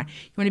you want.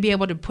 You want to be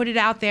able to put it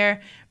out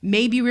there,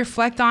 maybe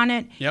reflect on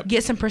it, Yep.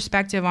 get some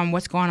perspective on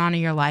what's going on in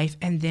your life,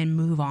 and then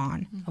move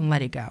on and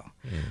let it go.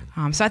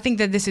 So I think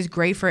that this is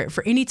great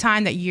for any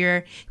time that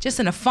you're just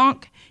in a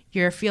funk,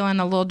 you're feeling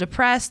a little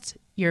depressed,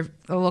 you're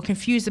a little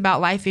confused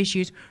about life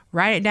issues.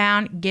 Write it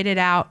down, get it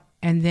out,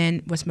 and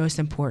then what's most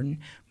important,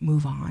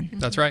 move on.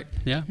 That's right.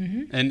 Yeah.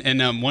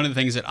 And one of the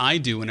things that I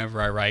do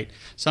whenever I write,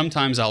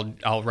 sometimes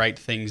I'll write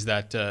things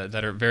that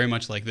are very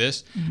much like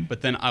this,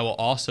 but then I will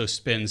also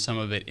spin some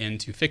of it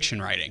into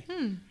fiction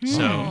writing.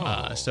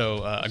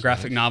 So a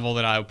graphic novel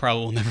that I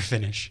probably will never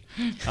finish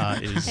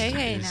is.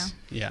 Hey, is- now.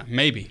 Yeah,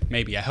 maybe. I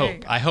you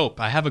hope. go. I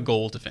hope. I have a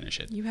goal to finish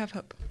it. You have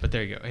hope. But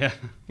there you go. Yeah,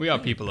 we are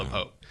people of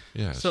hope.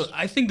 Yes. So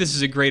I think this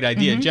is a great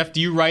idea. Jeff,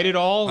 do you write it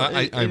all?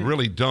 I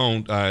really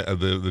don't.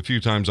 The few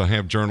times I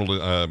have journaled,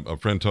 a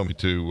friend told me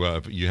to.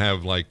 You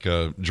have like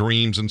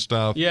dreams and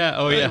stuff. Yeah,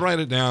 oh, yeah. Write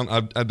it down.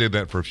 I did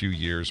that for a few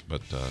years,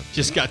 but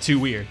Just got too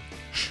weird.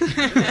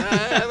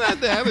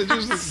 that is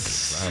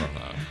just, I don't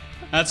know.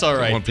 That's all I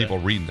right. want people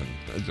reading them.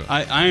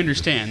 I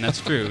understand.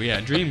 That's true. Yeah,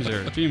 dreams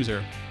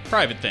are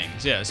private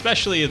things. Yeah,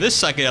 especially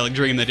this psychedelic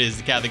dream that is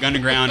the Catholic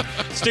Underground.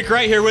 Stick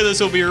right here with us.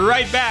 We'll be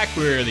right back.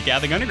 We're the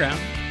Catholic Underground.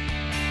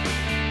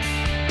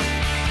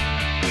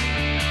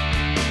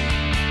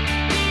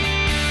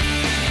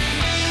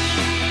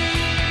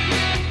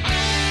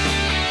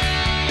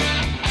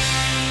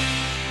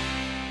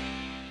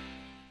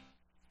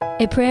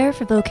 A prayer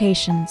for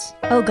vocations.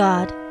 O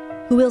God,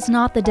 who wills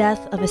not the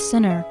death of a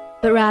sinner,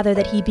 but rather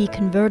that he be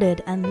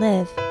converted and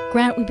live,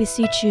 grant, we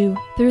beseech you,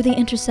 through the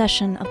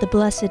intercession of the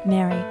Blessed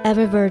Mary,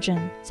 ever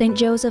Virgin, Saint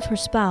Joseph her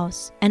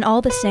spouse, and all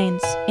the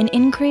saints, an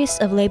increase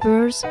of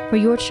laborers for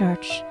your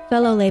church,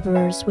 fellow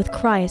laborers with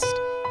Christ,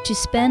 to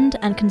spend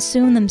and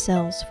consume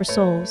themselves for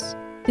souls.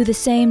 Through the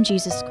same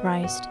Jesus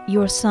Christ,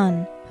 your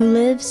Son, who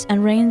lives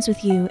and reigns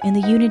with you in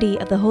the unity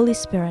of the Holy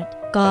Spirit,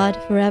 God,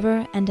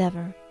 forever and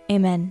ever.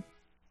 Amen.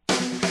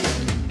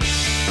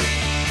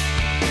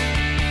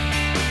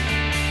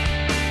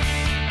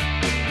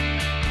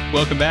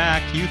 Welcome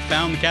back. You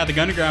found the Catholic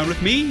Underground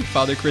with me,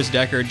 Father Chris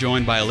Decker,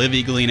 joined by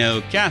Olivia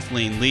Galino,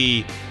 Kathleen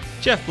Lee,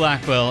 Jeff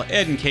Blackwell,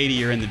 Ed and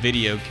Katie are in the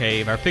video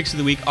cave. Our picks of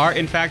the week are,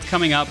 in fact,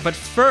 coming up. But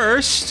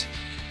first,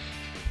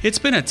 it's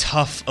been a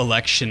tough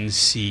election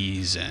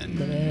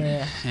season.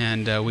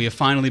 And we have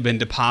finally been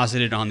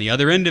deposited on the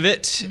other end of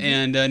it.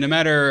 And no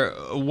matter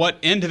what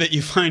end of it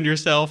you find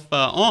yourself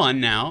on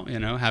now,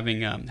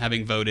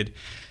 having voted,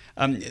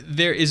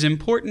 there is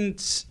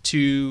importance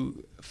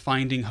to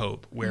finding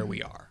hope where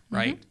we are.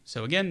 Right?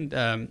 So again,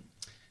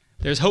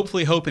 there's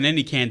hopefully hope in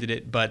any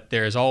candidate, but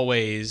there's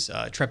always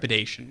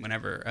trepidation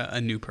whenever a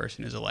new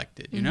person is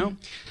elected, you know?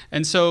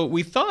 And so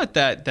we thought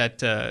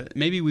that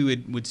maybe we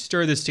would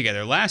stir this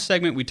together. Last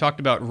segment, we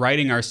talked about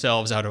writing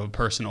ourselves out of a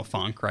personal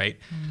funk, right?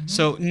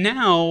 So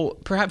now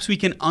perhaps we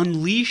can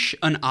unleash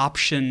an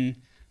option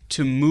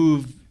to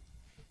move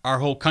our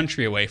whole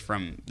country away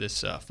from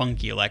this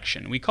funky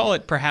election. We call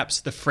it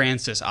perhaps the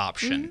Francis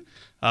option.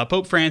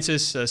 Pope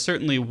Francis,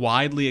 certainly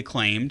widely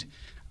acclaimed,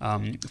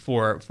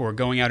 for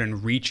going out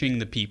and reaching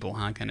the people,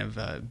 kind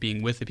of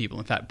being with the people.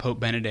 In fact, Pope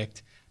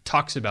Benedict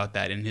talks about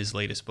that in his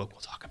latest book.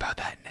 We'll talk about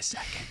that in a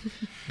second.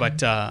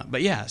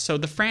 But yeah, so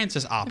the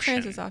Francis option.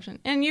 The Francis option.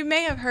 And you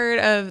may have heard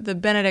of the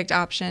Benedict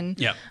option.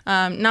 Yep.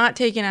 Not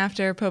taken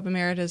after Pope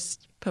Emeritus,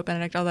 Pope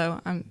Benedict,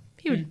 although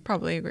he would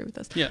probably agree with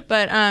this. Yeah.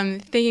 But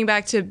thinking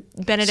back to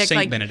Benedict, Saint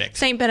like Benedict.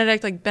 Saint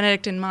Benedict, like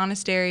Benedictine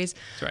monasteries.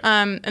 That's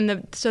right. And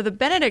the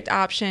Benedict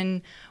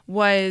option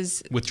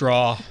was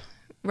Withdraw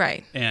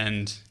right.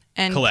 and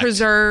And collect.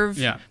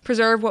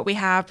 preserve what we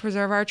have,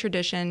 preserve our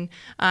tradition,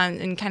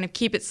 and kind of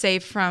keep it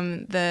safe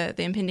from the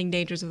impending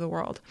dangers of the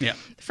world. Yeah.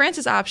 The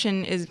Francis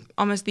option is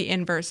almost the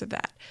inverse of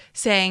that,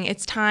 saying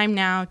it's time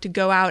now to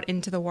go out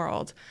into the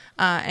world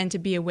and to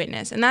be a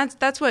witness. And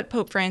that's what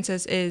Pope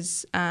Francis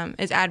is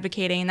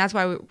advocating, and that's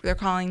why they're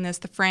calling this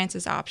the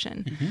Francis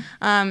option.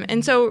 Mm-hmm.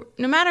 And so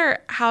no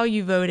matter how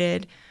you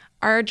voted,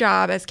 our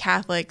job as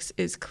Catholics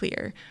is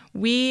clear.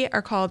 We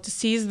are called to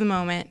seize the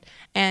moment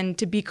and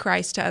to be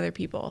Christ to other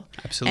people.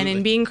 Absolutely. And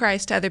in being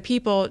Christ to other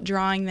people,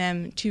 drawing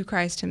them to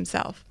Christ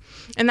himself.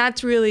 And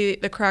that's really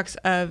the crux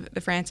of the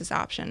Francis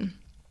option.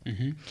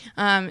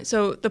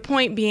 So the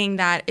point being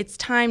that it's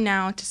time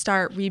now to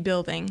start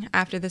rebuilding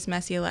after this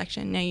messy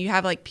election. Now you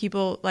have like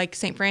people like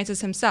St. Francis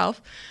himself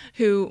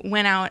who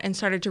went out and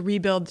started to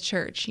rebuild the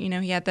church. You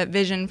know, he had that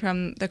vision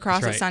from the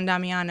cross That's of right. San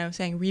Damiano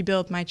saying,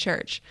 rebuild my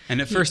church.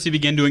 And at first he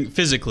began doing it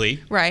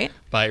physically. Right.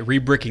 By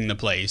re-bricking the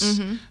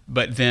place.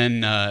 But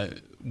then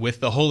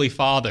with the Holy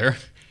Father,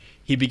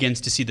 he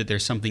begins to see that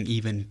there's something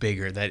even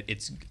bigger, that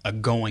it's a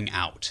going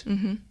out.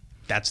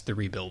 That's the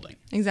rebuilding.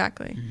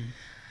 Exactly.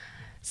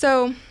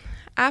 So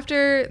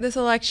after this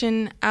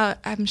election,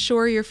 I'm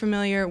sure you're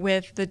familiar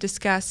with the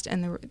disgust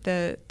and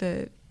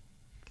the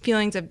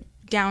feelings of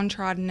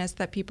downtroddenness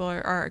that people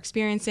are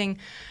experiencing,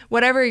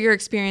 whatever your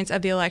experience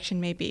of the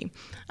election may be.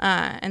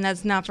 And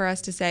that's not for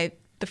us to say.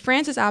 The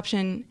Francis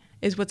option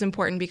is what's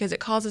important because it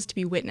calls us to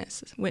be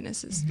witnesses.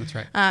 That's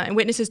right. And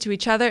witnesses to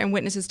each other and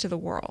witnesses to the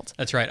world.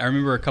 That's right. I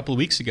remember a couple of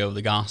weeks ago,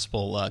 the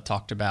gospel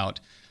talked about,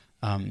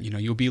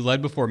 you'll be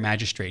led before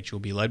magistrates, you'll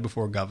be led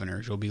before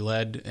governors, you'll be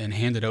led and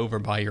handed over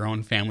by your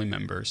own family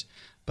members.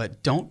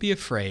 But don't be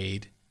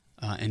afraid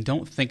and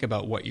don't think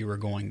about what you are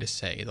going to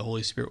say. The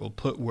Holy Spirit will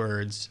put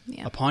words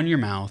upon your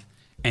mouth,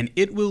 and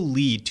it will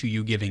lead to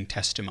you giving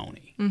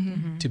testimony,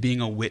 to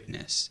being a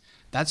witness.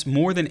 That's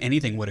more than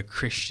anything what a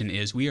Christian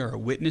is. We are a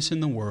witness in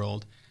the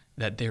world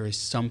that there is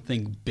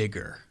something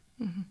bigger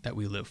that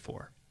we live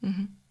for.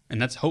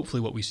 And that's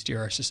hopefully what we steer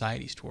our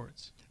societies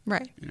towards.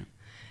 Right. You know?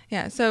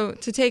 Yeah, so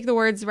to take the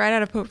words right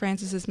out of Pope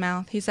Francis's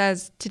mouth, he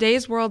says,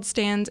 today's world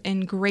stands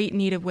in great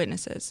need of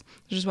witnesses,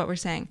 which is what we're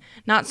saying.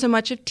 Not so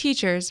much of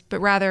teachers, but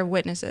rather of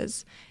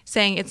witnesses.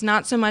 Saying it's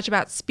not so much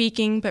about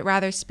speaking, but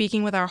rather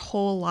speaking with our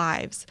whole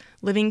lives,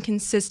 living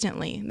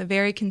consistently, the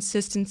very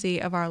consistency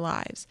of our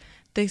lives.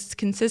 This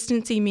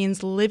consistency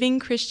means living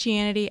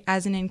Christianity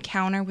as an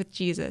encounter with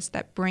Jesus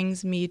that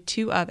brings me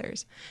to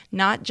others,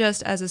 not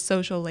just as a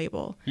social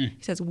label. He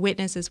says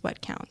witness is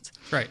what counts.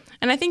 Right.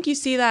 And I think you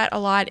see that a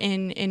lot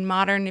in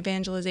modern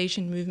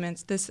evangelization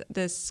movements,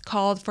 this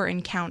call for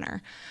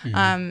encounter.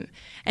 And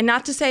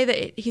not to say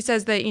that, he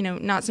says that,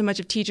 not so much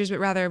of teachers, but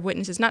rather of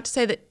witnesses. Not to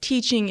say that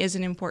teaching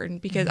isn't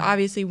important, because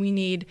obviously we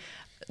need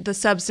the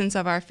substance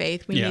of our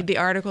faith. We need the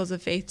articles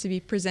of faith to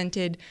be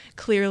presented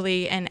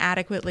clearly and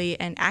adequately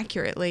and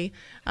accurately,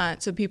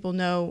 so people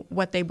know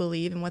what they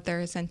believe and what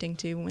they're assenting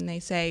to when they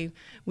say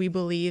we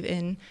believe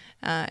in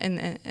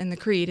the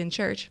creed in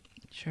church.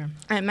 Sure.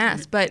 At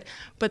Mass. But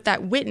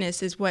that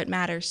witness is what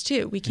matters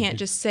too. We can't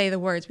just say the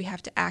words, we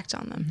have to act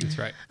on them. That's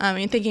right.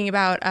 And thinking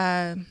about,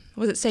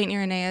 was it St.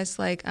 Irenaeus,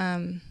 like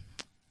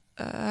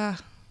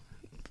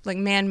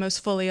man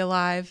most fully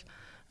alive?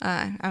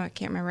 I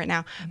can't remember right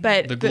now,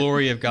 but the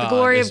glory of God. The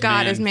glory of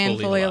God is man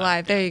fully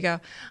alive. There you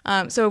go.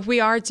 So if we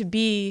are to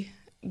be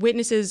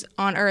witnesses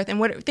on earth, and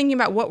thinking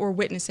about what we're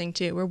witnessing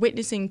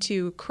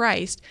to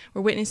Christ.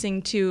 We're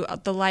witnessing to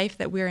the life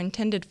that we're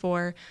intended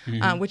for,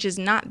 which is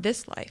not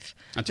this life.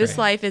 That's this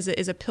right. life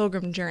is a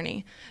pilgrim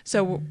journey.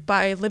 So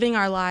by living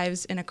our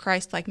lives in a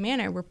Christ-like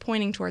manner, we're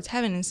pointing towards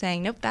heaven and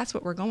saying, nope, that's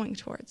what we're going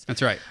towards.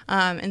 That's right.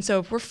 And so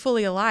if we're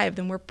fully alive,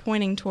 then we're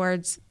pointing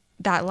towards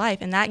that life,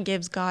 and that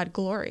gives God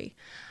glory.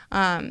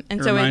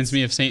 It reminds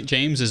me of St.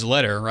 James's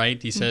letter, right?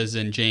 He says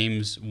in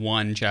James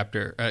 1,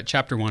 chapter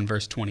 1,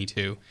 verse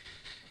 22,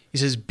 he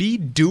says, "Be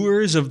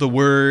doers of the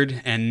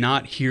word and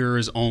not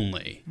hearers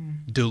only,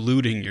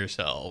 deluding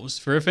yourselves.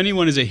 For if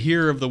anyone is a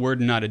hearer of the word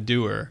and not a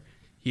doer,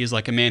 he is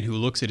like a man who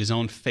looks at his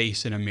own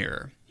face in a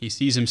mirror. He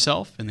sees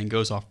himself and then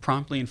goes off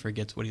promptly and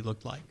forgets what he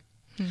looked like.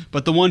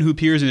 But the one who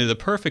peers into the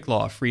perfect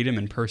law of freedom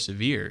and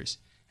perseveres,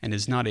 and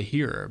is not a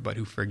hearer, but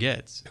who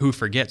forgets,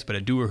 but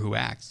a doer who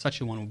acts, such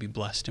a one will be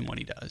blessed in what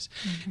he does."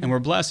 And we're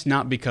blessed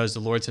not because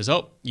the Lord says,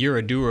 "Oh, you're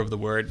a doer of the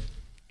word,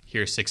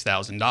 here's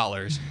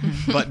 $6,000,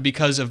 but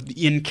because of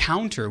the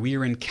encounter. We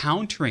are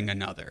encountering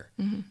another.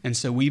 And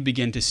so we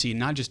begin to see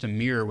not just a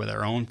mirror with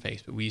our own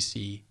face, but we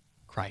see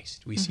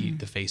Christ. We see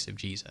the face of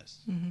Jesus.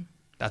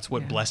 That's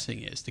what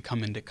blessing is, to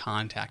come into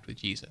contact with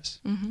Jesus.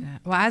 Yeah.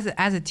 Well,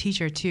 as a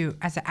teacher too,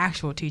 as an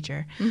actual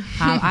teacher,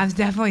 I've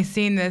definitely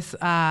seen this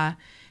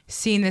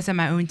seeing this in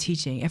my own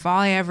teaching. If all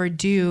I ever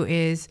do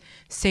is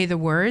say the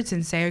words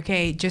and say,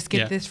 okay, just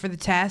get this for the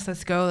test,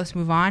 let's go, let's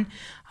move on,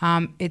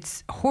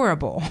 it's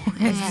horrible.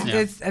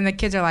 And the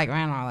kids are like,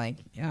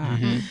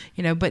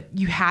 but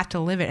you have to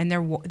live it, and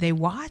they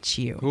watch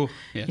you. Ooh,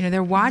 yeah.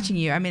 They're watching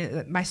you. I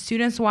mean, my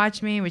students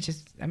watch me, which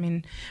is,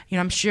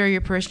 I'm sure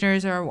your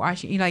parishioners are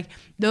watching you. Like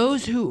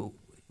those who,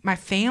 my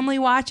family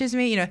watches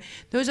me.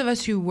 Those of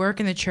us who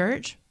work in the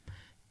church,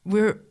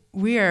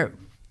 we are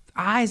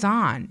eyes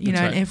on,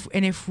 right.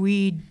 and if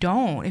we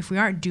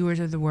aren't doers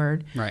of the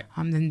word, right,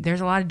 then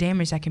there's a lot of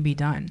damage that can be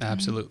done.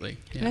 Absolutely.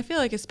 Yeah. And I feel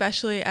like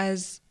especially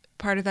as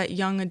part of that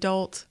young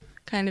adult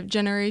kind of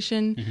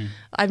generation,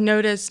 I've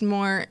noticed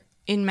more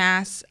in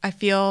Mass,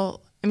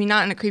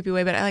 not in a creepy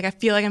way, but I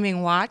feel like I'm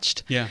being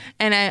watched. Yeah.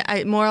 And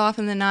I more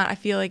often than not, I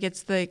feel like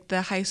it's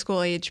the high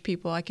school age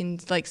people I can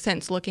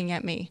sense looking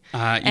at me. You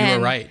are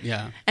right.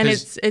 Yeah. And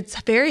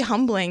it's very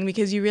humbling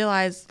because you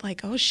realize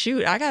oh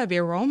shoot, I gotta be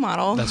a role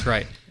model. That's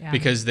right. Yeah.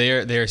 Because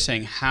they're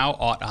saying, how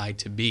ought I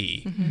to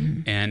be?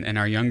 And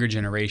our younger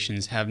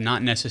generations have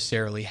not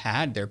necessarily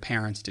had their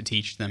parents to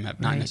teach them,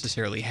 have not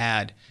necessarily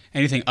had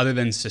anything other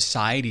than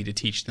society to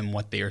teach them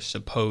what they are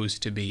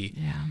supposed to be.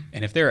 Yeah.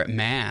 And if they're at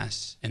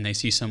Mass and they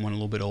see someone a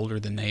little bit older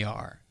than they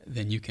are,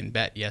 then you can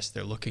bet, yes,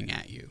 they're looking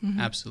at you.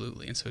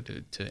 Absolutely. And so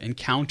to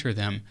encounter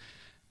them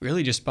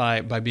really just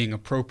by being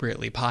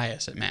appropriately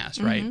pious at Mass,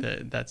 right?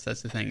 That's the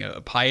thing.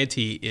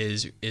 Piety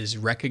is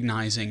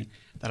recognizing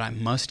that I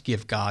must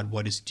give God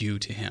what is due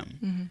to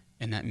him.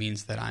 And that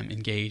means that I'm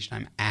engaged,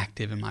 I'm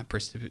active in my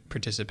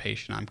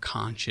participation, I'm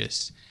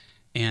conscious.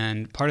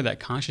 And part of that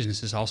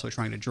consciousness is also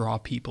trying to draw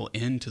people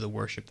into the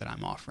worship that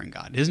I'm offering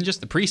God. It isn't just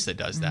the priest that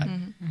does that.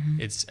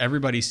 It's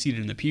everybody seated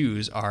in the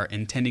pews are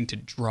intending to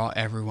draw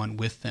everyone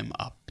with them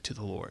up to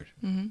the Lord.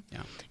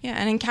 Yeah,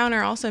 and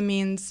encounter also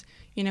means,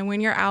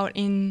 when you're out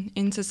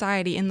in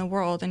society, in the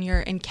world, and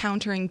you're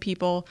encountering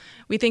people,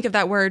 we think of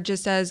that word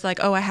just as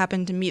I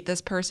happened to meet this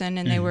person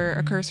and they were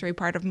a cursory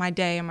part of my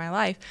day and my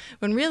life.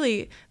 When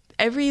really,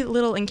 every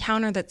little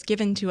encounter that's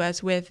given to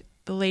us with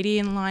the lady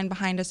in line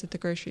behind us at the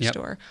grocery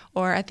store,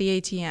 or at the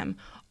ATM,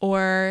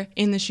 or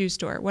in the shoe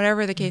store,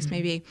 whatever the case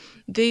may be.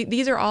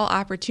 These are all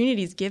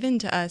opportunities given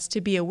to us to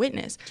be a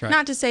witness. Right.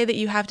 Not to say that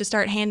you have to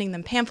start handing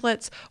them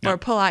pamphlets or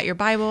pull out your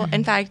Bible.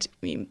 In fact,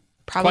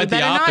 probably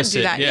better not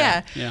do that.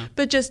 Yeah.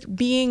 But just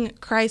being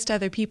Christ to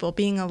other people,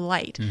 being a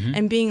light.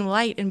 And being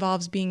light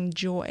involves being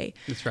joy.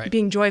 That's right.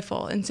 Being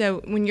joyful. And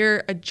so when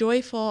you're a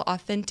joyful,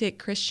 authentic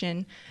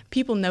Christian,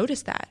 people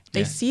notice that.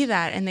 They see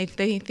that and they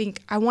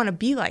think, I want to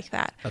be like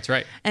that. That's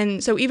right.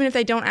 And so even if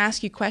they don't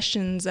ask you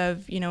questions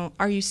of,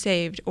 are you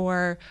saved,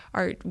 or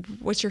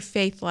what's your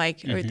faith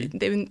like? Or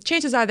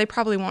chances are they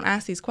probably won't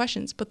ask these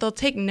questions, but they'll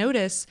take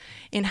notice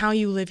in how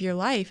you live your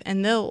life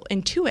and they'll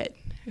intuit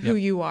who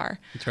you are.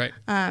 That's right.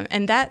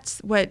 And that's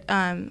what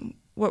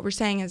we're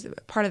saying as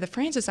part of the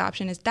Francis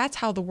option is that's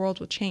how the world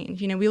will change.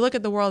 We look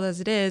at the world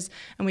as it is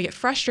and we get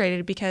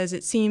frustrated because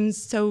it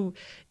seems so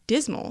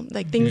dismal.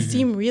 Things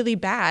seem really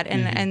bad.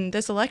 And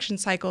this election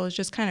cycle is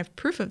just kind of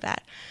proof of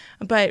that.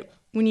 But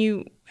when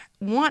you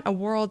want a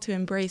world to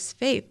embrace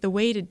faith, the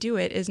way to do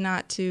it is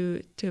not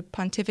to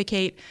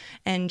pontificate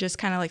and just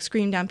kind of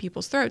scream down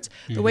people's throats.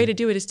 The way to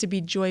do it is to be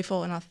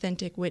joyful and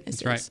authentic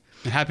witnesses. That's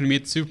right. It happened to me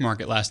at the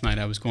supermarket last night.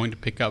 I was going to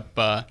pick up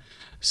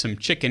some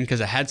chicken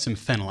because I had some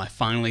fennel. I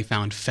finally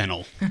found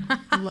fennel.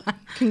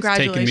 Congratulations. It's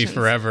taken me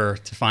forever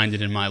to find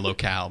it in my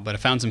locale, but I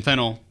found some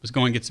fennel, was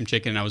going to get some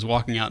chicken, and I was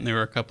walking out, and there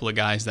were a couple of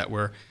guys that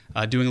were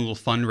doing a little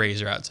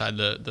fundraiser outside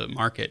the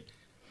market.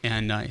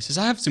 And he says,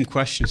 I have some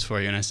questions for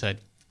you. And I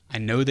said, I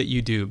know that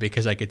you do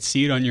because I could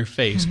see it on your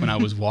face when I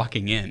was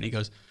walking in. He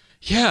goes,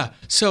 yeah,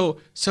 so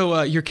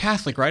you're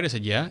Catholic, right? I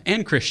said, yeah,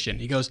 and Christian.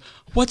 He goes,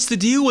 what's the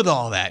deal with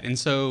all that? And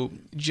so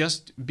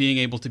just being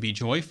able to be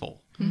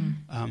joyful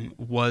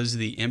was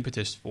the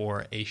impetus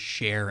for a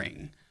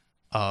sharing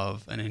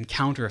of an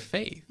encounter of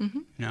faith,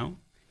 And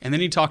then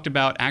he talked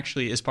about,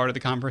 actually, as part of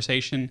the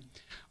conversation,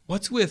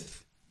 what's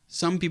with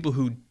some people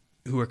who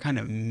are kind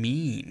of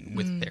mean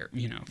with their,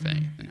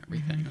 faith and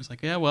everything. I was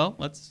like, yeah, well,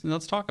 let's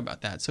talk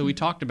about that. So we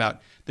talked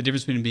about the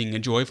difference between being a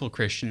joyful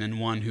Christian and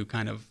one who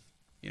kind of,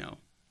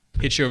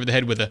 hits you over the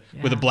head with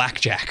a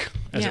blackjack,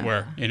 as it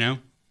were, Yeah,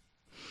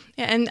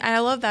 and I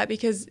love that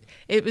because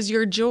it was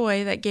your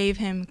joy that gave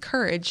him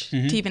courage to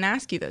even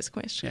ask you those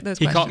questions.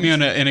 He caught me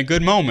in a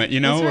good moment,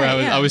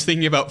 where I was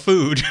thinking about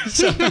food.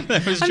 So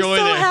there was joy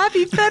there. I'm so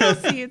happy, fennel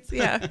seeds.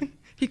 Yeah,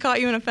 he caught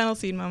you in a fennel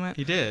seed moment.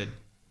 He did.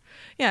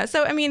 Yeah,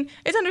 so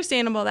it's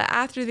understandable that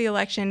after the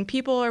election,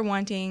 people are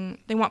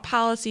they want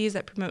policies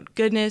that promote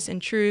goodness and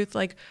truth.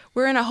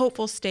 We're in a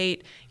hopeful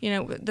state.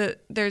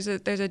 There's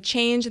a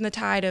change in the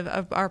tide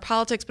of our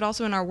politics, but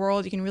also in our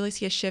world. You can really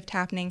see a shift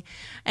happening,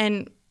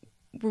 and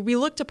we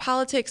look to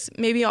politics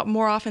maybe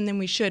more often than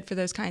we should for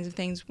those kinds of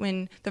things.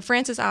 When the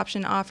Francis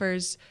option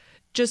offers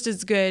just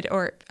as good,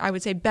 or I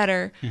would say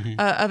better,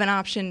 of an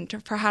option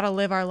for how to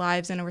live our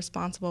lives in a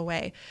responsible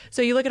way.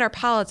 So you look at our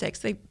politics,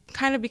 they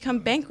kind of become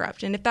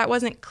bankrupt. And if that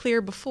wasn't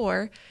clear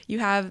before, you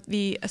have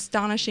the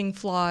astonishing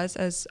flaws,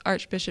 as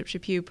Archbishop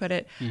Chaput put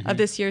it, of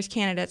this year's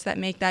candidates that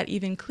make that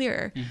even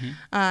clearer.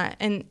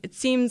 And it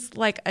seems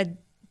like a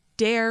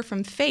dare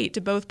from fate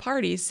to both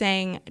parties,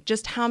 saying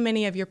just how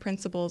many of your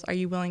principles are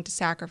you willing to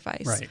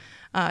sacrifice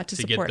to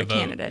support a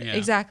candidate. Yeah.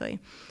 Exactly.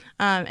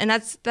 And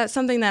that's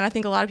something that I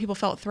think a lot of people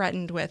felt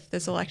threatened with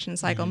this election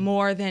cycle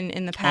more than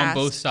in the past.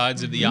 On both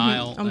sides of the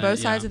aisle. On both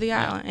sides of the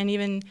aisle, and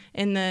even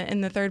in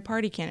the third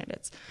party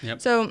candidates.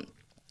 Yep. So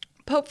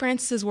Pope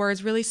Francis's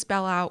words really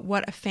spell out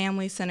what a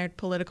family-centered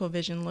political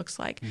vision looks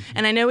like.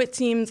 And I know it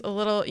seems a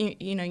little,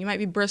 you might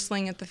be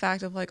bristling at the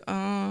fact of like,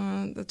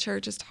 oh, the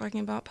church is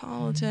talking about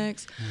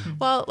politics.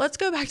 Well, let's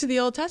go back to the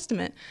Old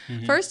Testament.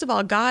 First of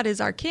all, God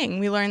is our king.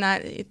 We learn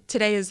that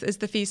today is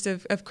the feast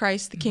of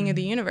Christ, the King of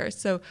the universe.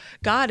 So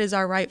God is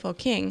our rightful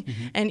king.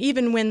 And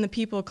even when the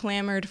people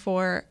clamored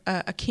for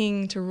a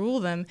king to rule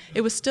them,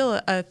 it was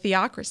still a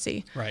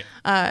theocracy. Right.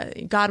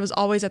 God was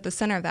always at the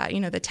center of that.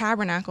 The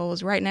tabernacle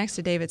was right next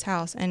to David's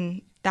house,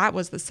 and that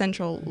was the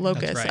central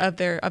locus of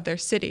their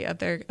city, of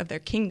their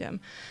kingdom.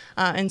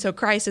 And so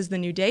Christ is the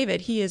new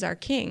David. He is our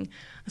king.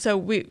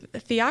 So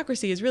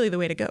theocracy is really the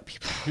way to go,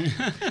 people.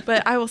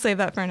 But I will save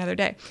that for another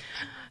day.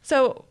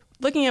 So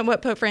looking at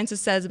what Pope Francis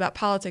says about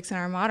politics in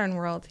our modern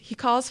world, he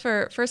calls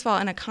for, first of all,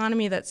 an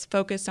economy that's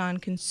focused on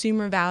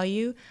consumer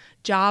value,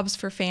 jobs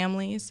for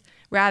families,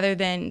 rather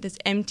than this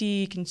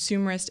empty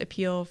consumerist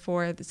appeal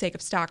for the sake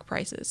of stock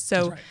prices.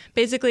 So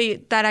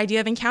basically that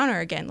idea of encounter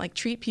again, like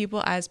treat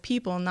people,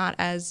 not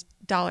as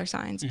dollar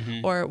signs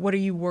or what are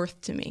you worth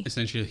to me?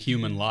 Essentially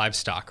human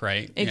livestock,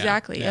 right?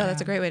 Exactly. Yeah,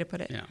 that's a great way to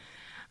put it. Yeah.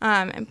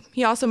 And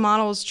he also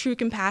models true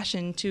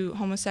compassion to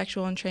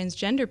homosexual and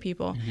transgender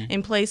people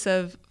in place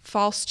of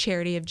false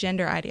charity of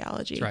gender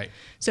ideology. That's right.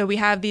 So we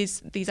have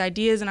these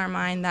ideas in our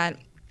mind that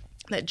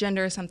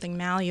gender is something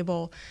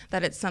malleable,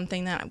 that it's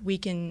something that we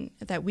can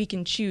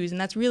choose,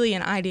 and that's really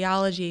an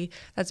ideology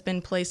that's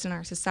been placed in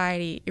our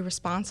society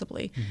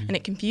irresponsibly, and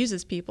it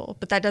confuses people.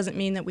 But that doesn't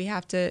mean that we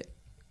have to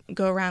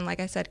go around, like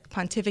I said,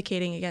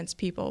 pontificating against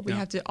people. We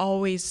have to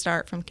always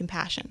start from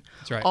compassion.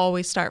 That's right.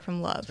 Always start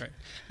from love. That's right.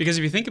 Because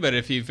if you think about it,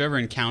 if you've ever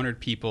encountered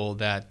people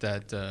that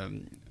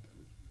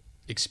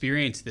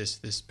experience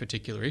this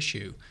particular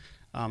issue,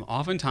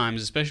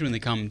 oftentimes, especially when they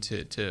come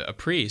to a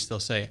priest,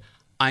 they'll say,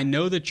 I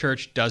know the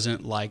church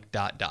doesn't like ...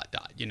 To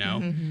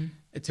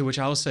which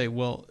I will say,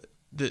 well,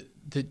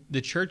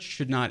 the church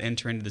should not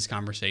enter into this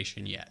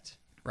conversation yet,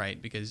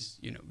 right? Because,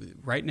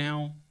 right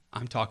now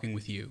I'm talking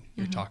with you,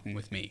 you're talking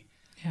with me.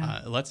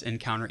 Yeah. Let's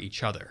encounter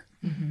each other.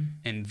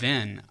 And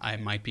then I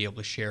might be able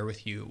to share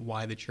with you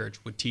why the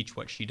church would teach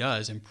what she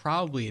does, and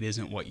probably it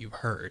isn't what you've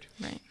heard.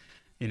 Right.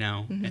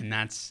 And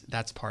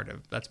that's part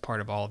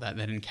of all that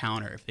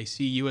encounter. If they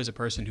see you as a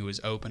person who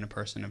is open, a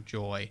person of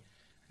joy,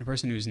 a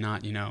person who's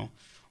not,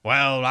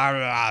 well, blah,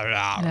 blah,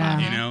 blah,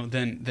 blah,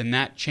 then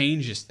that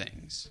changes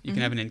things. You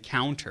can have an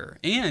encounter,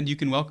 and you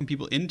can welcome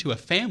people into a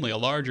family, a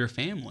larger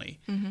family,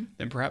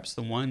 than perhaps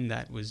the one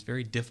that was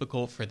very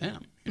difficult for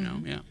them,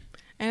 yeah.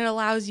 And it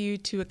allows you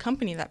to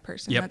accompany that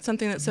person. Yep. That's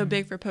something that's so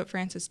big for Pope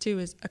Francis too,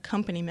 is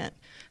accompaniment.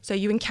 So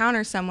you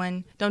encounter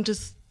someone,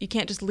 you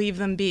can't just leave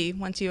them be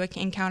once you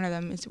encounter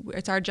them.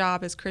 It's our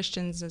job as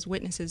Christians, as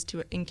witnesses,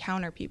 to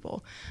encounter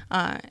people,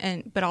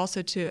 but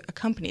also to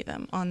accompany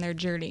them on their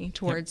journey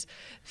towards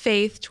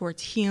faith,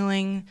 towards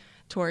healing,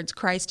 towards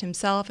Christ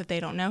himself if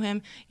they don't know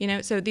him.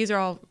 So these are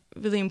all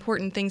really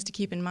important things to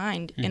keep in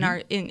mind in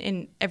our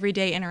in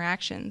everyday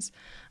interactions,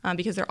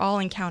 because they're all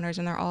encounters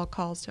and they're all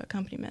calls to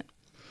accompaniment.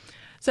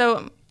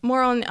 So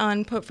more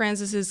on Pope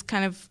Francis's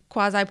kind of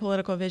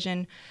quasi-political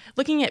vision,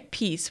 looking at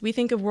peace. We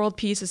think of world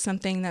peace as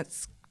something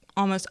that's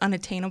almost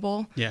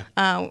unattainable. Yeah.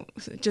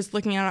 Just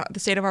looking at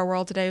the state of our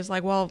world today is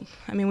like, well,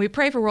 I mean, we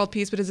pray for world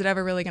peace, but is it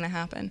ever really going to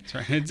happen?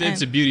 That's right.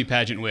 It's a beauty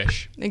pageant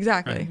wish.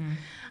 Exactly.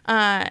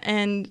 Right.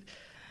 And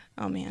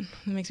oh man,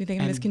 that makes me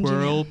think of Miss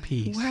Congenial. World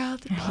peace.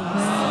 World peace.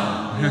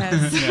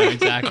 Yes. Yeah,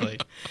 exactly.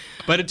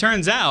 But it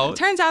turns out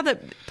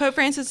that Pope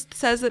Francis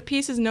says that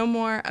peace is no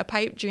more a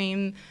pipe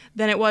dream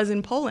than it was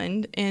in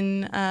Poland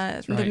in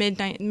the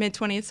mid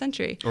 20th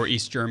century. Or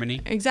East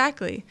Germany.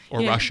 Exactly. Or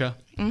Russia.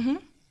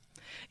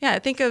 Yeah,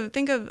 think of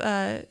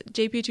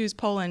JP2's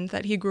Poland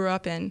that he grew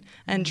up in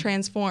and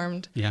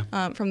transformed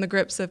from the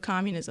grips of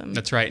communism.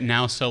 That's right.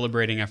 Now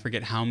celebrating, I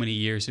forget how many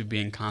years of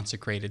being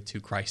consecrated to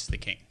Christ the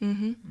King.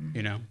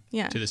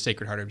 To the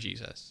Sacred Heart of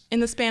Jesus. In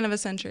the span of a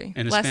century.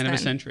 Less than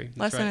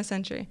a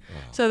century. Wow.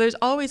 So there's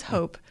always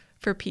hope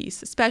for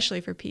peace,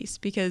 especially for peace,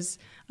 because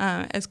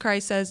as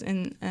Christ says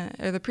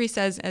or the priest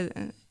says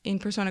in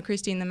Persona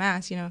Christi in the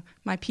Mass,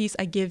 my peace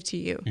I give to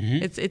you.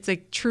 It's a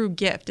true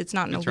gift. It's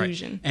not an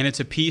illusion. Right. And it's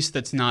a peace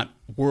that's not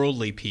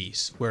worldly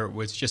peace, where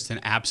it's just an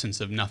absence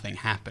of nothing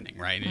happening,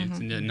 right? It's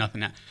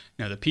nothing.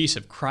 The peace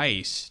of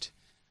Christ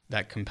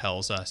that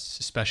compels us,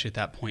 especially at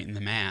that point in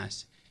the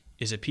Mass,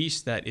 is a peace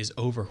that is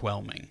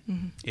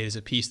overwhelming. It is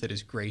a peace that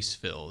is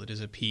grace-filled. It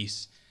is a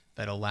peace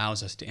that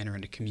allows us to enter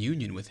into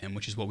communion with him,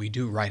 which is what we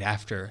do right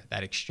after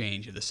that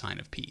exchange of the sign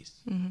of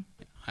peace.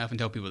 I often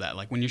tell people that,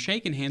 like, when you're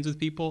shaking hands with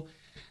people,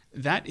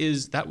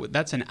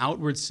 that's an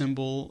outward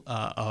symbol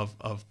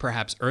of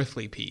perhaps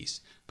earthly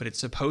peace, but it's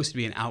supposed to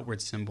be an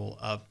outward symbol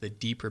of the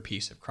deeper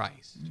peace of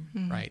Christ,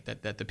 right?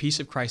 That the peace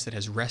of Christ that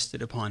has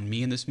rested upon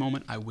me in this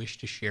moment, I wish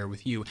to share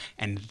with you,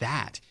 and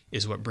that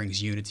is what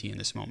brings unity in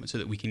this moment, so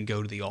that we can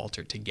go to the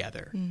altar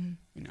together,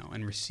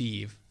 and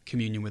receive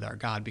communion with our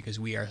God, because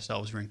we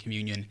ourselves are in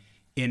communion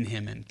in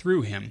him and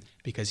through him,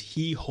 because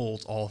he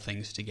holds all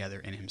things together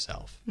in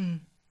himself.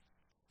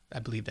 I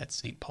believe that's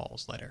St.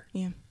 Paul's letter.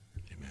 Yeah.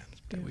 Amen.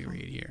 That we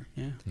read here.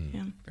 Yeah.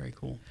 Very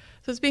cool.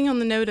 So speaking on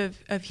the note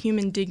of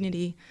human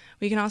dignity,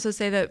 we can also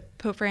say that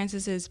Pope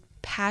Francis is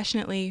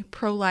passionately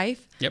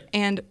pro-life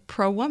and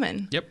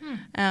pro-woman.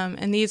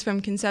 And these from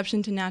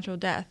conception to natural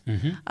death.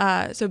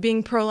 So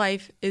being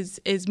pro-life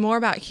is more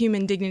about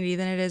human dignity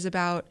than it is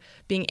about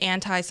being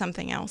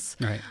anti-something else.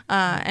 Right.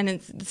 And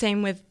it's the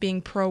same with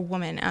being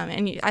pro-woman.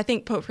 And I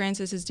think Pope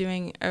Francis is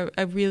doing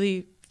a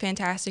really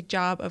fantastic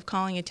job of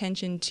calling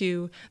attention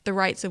to the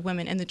rights of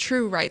women and the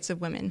true rights of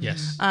women.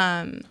 Yes.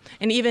 And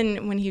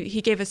even when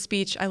he gave a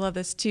speech, I love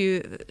this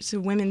too,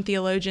 to women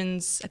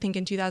theologians, I think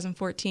in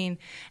 2014,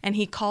 and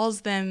he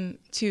calls them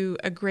to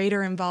a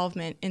greater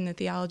involvement in the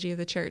theology of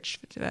the church,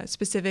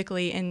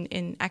 specifically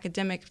in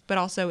academic, but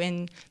also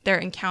in their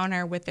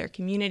encounter with their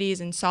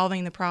communities and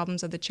solving the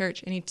problems of the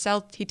church. And he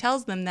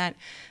tells them that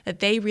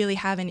they really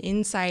have an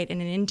insight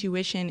and an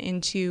intuition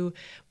into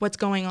what's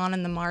going on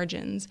in the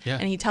margins.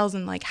 And he tells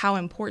them, like, how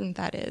important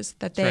that is,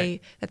 that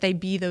they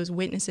be those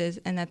witnesses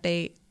and that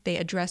they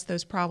address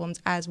those problems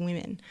as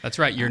women. That's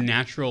right. Your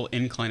natural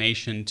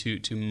inclination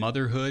to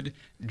motherhood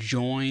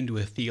joined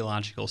with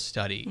theological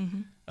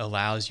study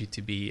allows you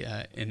to be,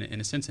 in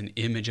a sense, an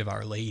image of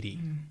Our Lady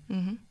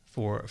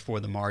for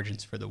the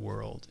margins, for the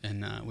world.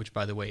 And which,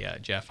 by the way,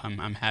 Jeff,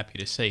 I'm happy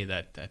to say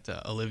that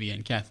Olivia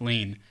and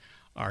Kathleen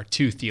are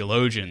two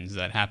theologians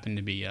that happen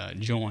to be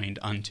joined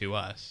unto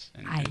us.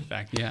 And in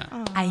fact,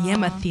 I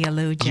am a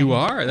theologian. You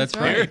are. That's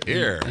right.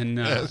 Here. And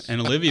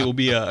Olivia will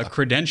be a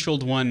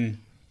credentialed one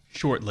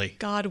shortly.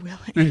 God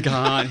willing.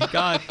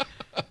 God.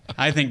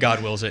 I think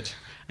God wills it.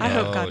 I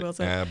hope God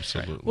wills it.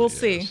 Absolutely. We'll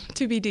see.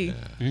 TBD.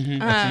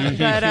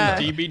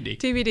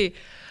 TBD.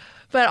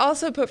 But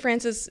also Pope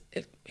Francis,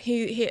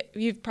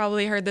 you've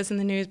probably heard this in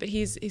the news, but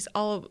he's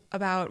all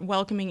about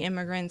welcoming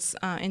immigrants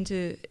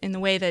in the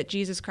way that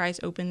Jesus Christ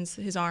opens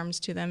his arms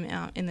to them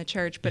in the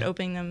church, but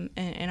opening them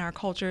in our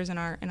cultures and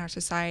in our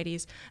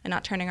societies, and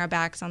not turning our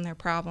backs on their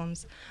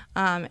problems.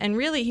 And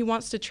really, he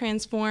wants to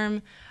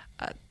transform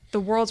the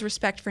world's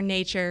respect for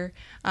nature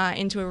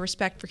into a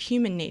respect for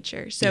human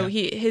nature. So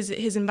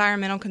his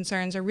environmental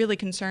concerns are really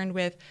concerned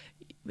with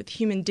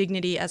human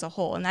dignity as a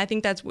whole. And I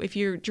think that's, if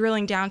you're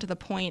drilling down to the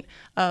point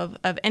of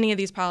any of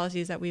these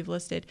policies that we've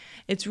listed,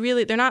 it's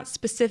really, they're not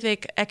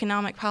specific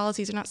economic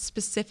policies, they're not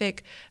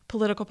specific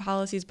political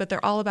policies, but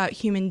they're all about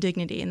human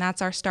dignity. And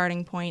that's our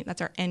starting point,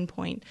 that's our end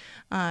point.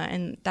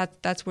 And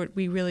that's what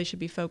we really should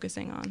be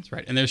focusing on. That's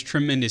right. And there's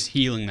tremendous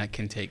healing that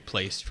can take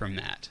place from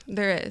that.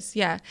 There is,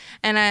 yeah.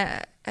 And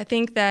I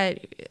think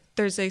that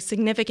there's a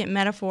significant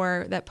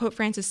metaphor that Pope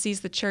Francis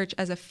sees the church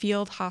as a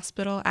field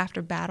hospital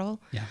after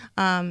battle.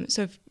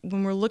 So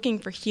when we're looking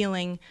for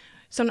healing,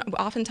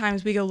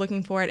 oftentimes we go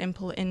looking for it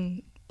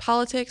in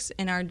politics,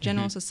 in our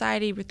general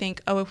society. We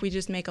think, if we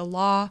just make a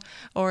law,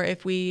 or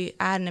if we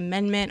add an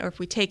amendment, or if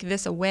we take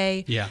this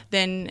away,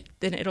 then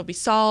it'll be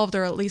solved,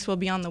 or at least we'll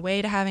be on the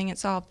way to having it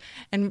solved.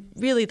 And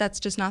really, that's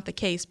just not the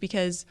case,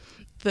 because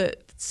the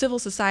civil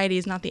society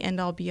is not the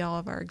end-all be-all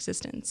of our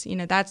existence.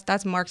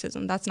 That's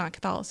Marxism. That's not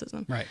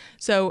Catholicism. Right.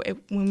 So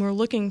when we're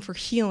looking for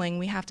healing,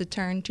 we have to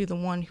turn to the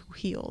one who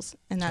heals,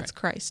 and that's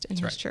Christ and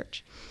his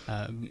church.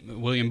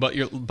 William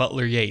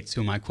Butler Yeats,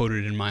 whom I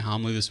quoted in my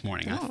homily this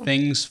morning,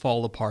 things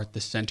fall apart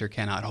the center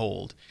cannot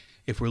hold.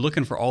 If we're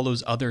looking for all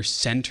those other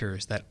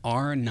centers that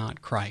are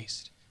not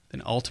Christ,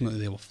 then ultimately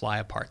they will fly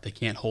apart. They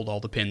can't hold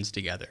all the pins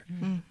together.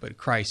 But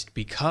Christ,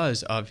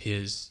 because of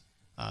his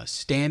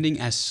standing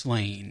as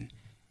slain,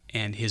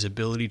 and his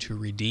ability to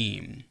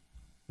redeem,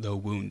 though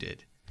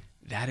wounded,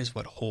 that is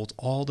what holds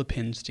all the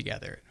pins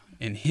together.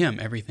 In him,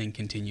 everything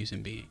continues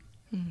in being.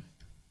 And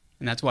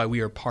that's why we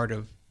are part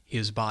of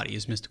his body,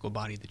 his mystical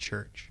body, the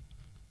church.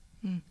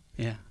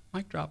 Yeah.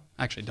 Mic drop.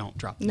 Actually, don't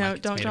drop the No,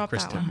 mic. don't drop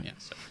that one. Yeah,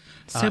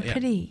 So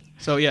pretty.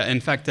 So, in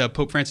fact,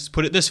 Pope Francis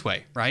put it this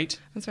way, right?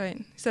 That's right.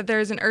 He said, there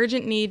is an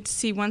urgent need to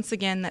see once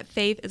again that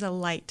faith is a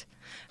light.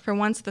 For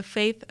once the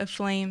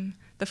flame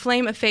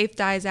of faith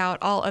dies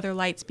out, all other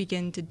lights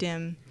begin to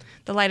dim.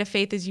 The light of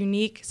faith is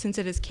unique since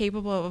it is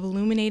capable of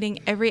illuminating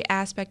every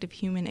aspect of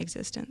human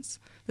existence.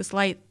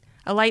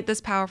 A light this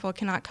powerful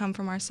cannot come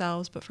from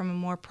ourselves, but from a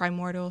more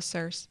primordial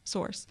source.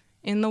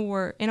 In a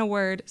word,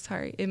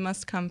 it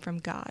must come from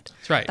God.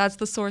 That's right. That's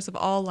the source of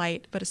all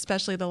light, but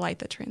especially the light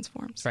that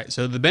transforms. That's right.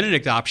 So the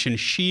Benedict option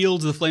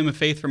shields the flame of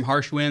faith from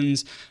harsh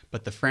winds,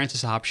 but the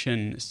Francis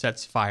option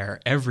sets fire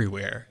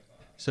everywhere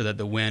so that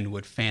the wind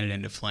would fan it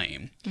into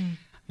flame.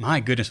 My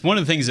goodness. One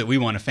of the things that we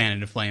want to fan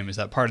into flame is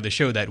that part of the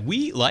show that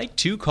we like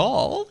to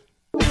call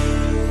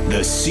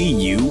The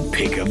CU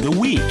Pick of the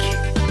Week.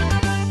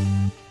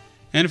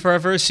 And for our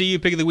first CU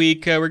Pick of the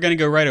Week, we're going to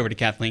go right over to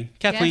Kathleen.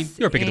 Kathleen, Yes,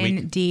 your Pick of the Week.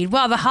 Indeed.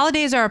 Well, the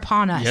holidays are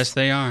upon us. Yes,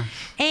 they are.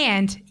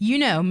 And you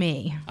know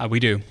me. We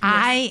do.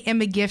 I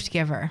am a gift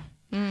giver.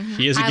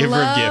 He is a I giver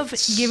of love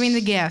gifts. giving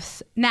the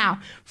gifts. Now,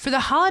 for the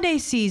holiday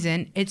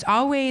season, it's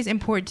always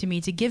important to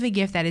me to give a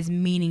gift that is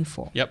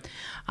meaningful. Yep.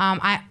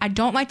 I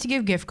don't like to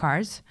give gift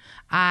cards.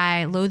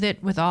 I loathe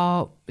it with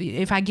all.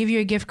 If I give you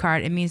a gift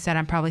card, it means that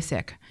I'm probably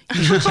sick.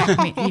 You should check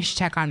me. You should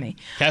check on me.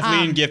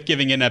 Kathleen, gift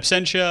giving in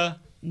absentia.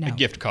 No. A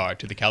gift card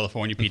to the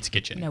California Pizza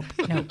Kitchen. Nope.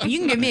 You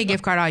can give me a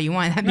gift card all you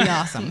want. That'd be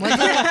awesome.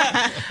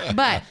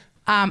 But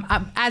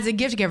as a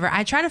gift giver,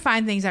 I try to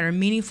find things that are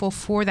meaningful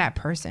for that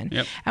person.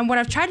 Yep. And what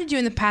I've tried to do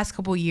in the past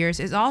couple of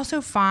years is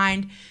also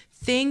find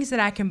things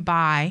that I can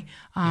buy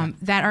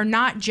that are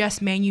not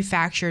just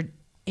manufactured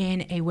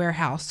in a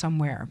warehouse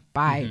somewhere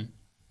by,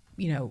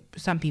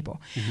 some people.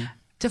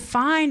 To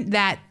find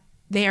that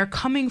they are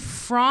coming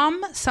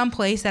from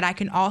someplace that I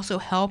can also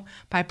help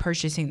by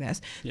purchasing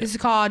this. Yep. This is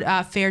called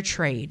fair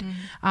trade.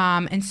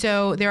 And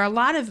so there are a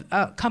lot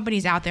of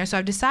companies out there. So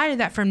I've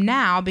decided that from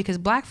now, because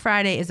Black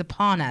Friday is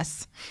upon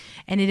us,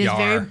 and it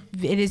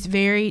is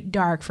very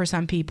dark for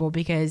some people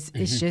because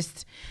it's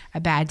just a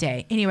bad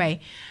day. Anyway,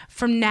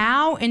 from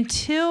now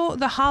until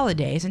the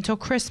holidays, until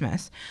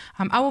Christmas,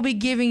 I will be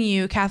giving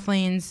you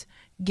Kathleen's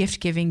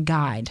gift-giving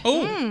guide.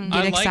 Oh, Get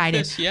I excited. like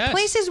this, yes.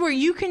 Places where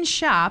you can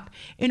shop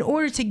in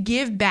order to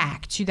give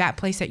back to that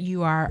place that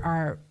you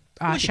are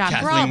shopping.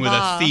 Kathleen with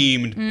a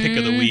themed Pick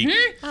of the Week.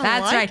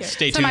 That's like right. it.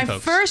 Stay so tuned, my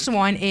folks. first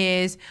one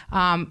is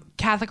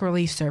Catholic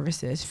Relief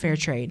Services, Fair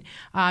Trade.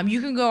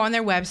 You can go on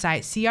their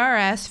website,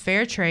 CRS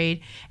Fair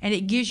Trade, and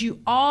it gives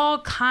you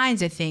all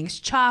kinds of things: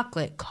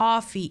 chocolate,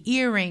 coffee,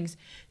 earrings,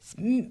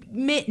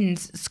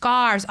 mittens,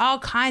 scarves, all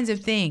kinds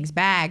of things,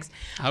 bags.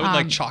 I would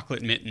like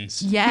chocolate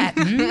mittens. Yeah.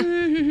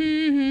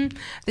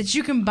 That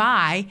you can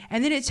buy,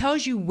 and then it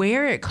tells you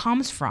where it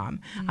comes from.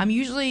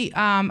 Usually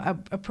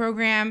a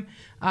program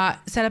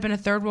set up in a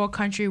third world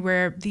country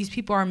where these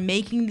people are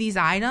making these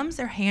items,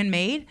 they're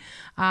handmade,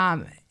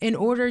 in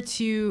order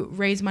to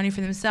raise money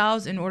for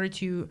themselves, in order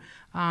to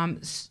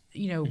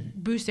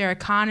boost their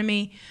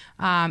economy.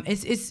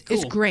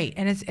 It's great,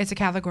 and it's a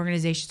Catholic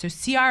organization. So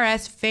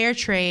CRS Fair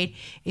Trade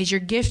is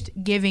your gift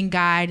giving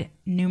guide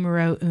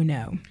numero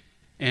uno.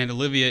 And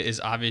Olivia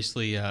is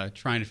obviously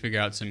trying to figure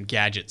out some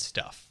gadget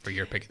stuff for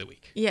your Pick of the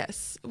Week.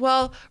 Yes.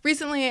 Well,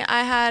 recently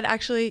I had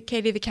actually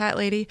Katie the cat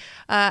lady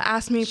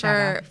asked me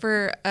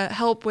for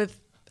help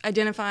with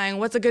identifying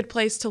what's a good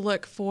place to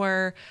look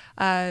for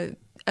a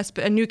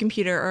new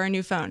computer or a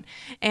new phone.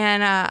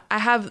 And I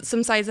have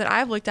some sites that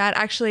I've looked at.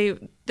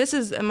 Actually, this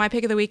is my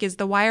Pick of the Week is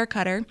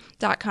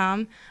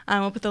thewirecutter.com.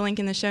 We'll put the link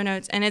in the show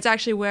notes. And it's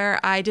actually where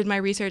I did my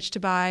research to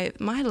buy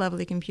my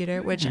lovely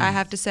computer, which I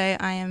have to say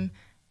I am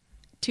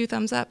 2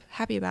 thumbs up,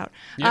 happy about.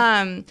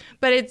 Yep.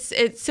 But it's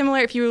similar.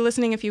 If you were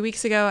listening a few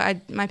weeks ago,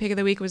 my Pick of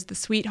the Week was the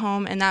Sweet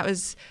Home, and that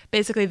was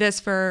basically this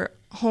for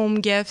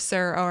home gifts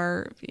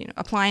or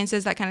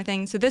appliances, that kind of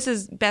thing. So this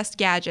is best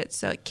gadgets,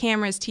 so like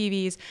cameras,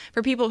 TVs,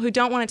 for people who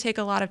don't want to take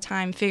a lot of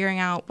time figuring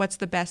out what's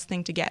the best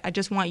thing to get. I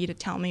just want you to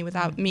tell me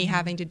without me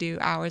having to do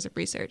hours of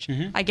research.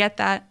 I get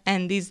that,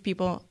 and these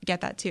people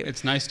get that too.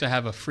 It's nice to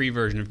have a free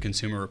version of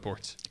Consumer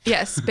Reports.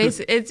 Yes,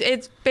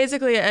 it's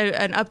basically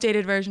an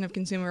updated version of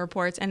Consumer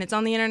Reports, and it's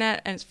on the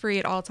internet, and it's free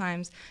at all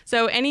times.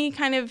 So any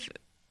kind of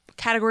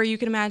category you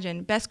can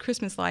imagine: best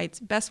Christmas lights,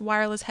 best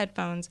wireless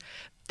headphones.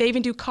 They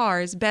even do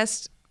cars,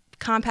 best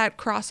compact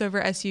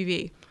crossover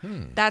SUV.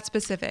 That's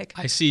specific.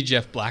 I see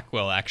Jeff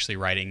Blackwell actually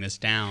writing this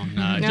down.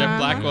 Jeff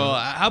Blackwell,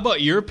 how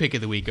about your Pick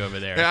of the Week over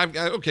there?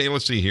 Okay,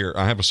 let's see here.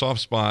 I have a soft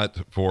spot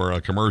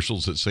for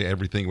commercials that say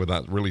everything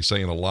without really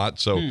saying a lot.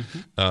 So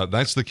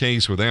that's the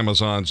case with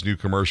Amazon's new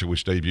commercial,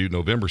 which debuted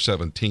November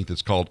 17th.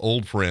 It's called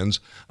Old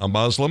Friends, a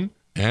Muslim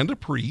and a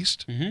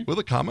priest with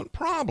a common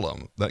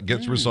problem that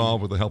gets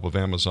resolved with the help of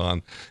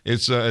Amazon.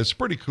 It's a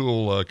pretty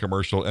cool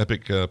commercial.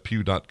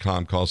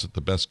 EpicPew.com calls it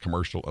the best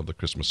commercial of the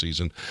Christmas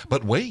season.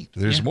 But wait,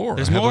 there's more.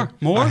 There's more.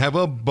 I have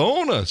a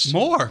bonus.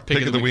 More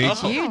Pick of the Week.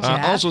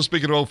 Also,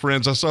 speaking of old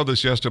friends, I saw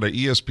this yesterday.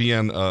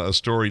 ESPN, a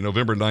story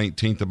November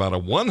 19th about a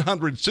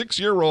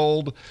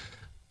 106-year-old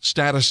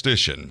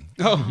statistician.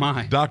 Oh,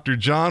 my. Dr.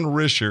 John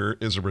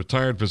Risher is a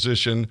retired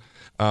physician.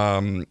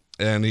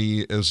 And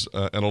he is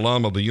an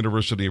alum of the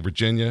University of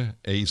Virginia.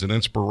 He's an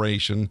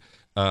inspiration.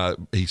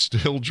 He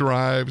still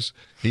drives.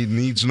 He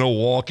needs no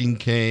walking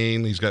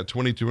cane. He's got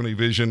 20/20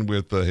 vision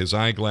with his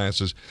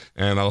eyeglasses.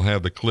 And I'll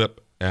have the clip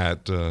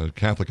at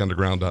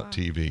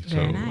CatholicUnderground.tv.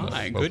 Very nice.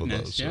 My both of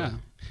goodness, those, yeah.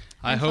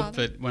 I hope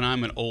that when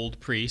I'm an old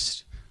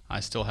priest,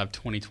 I still have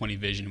 20/20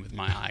 vision with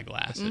my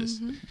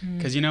eyeglasses.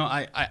 Because,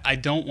 I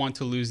don't want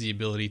to lose the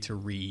ability to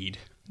read.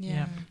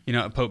 Yeah.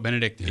 Pope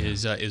Benedict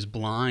is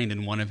blind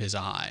in one of his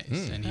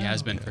eyes, and he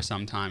has been for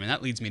some time. And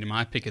that leads me to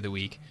my Pick of the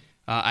Week.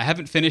 I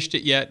haven't finished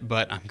it yet,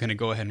 but I'm going to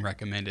go ahead and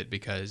recommend it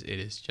because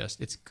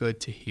it's good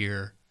to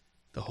hear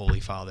the Holy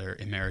Father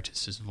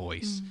Emeritus's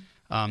voice.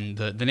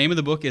 The name of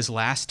the book is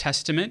Last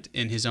Testament,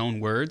 in his own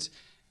words.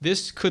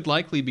 This could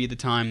likely be the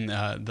time,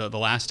 the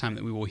last time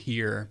that we will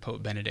hear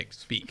Pope Benedict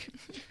speak,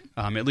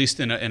 at least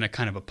in a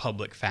kind of a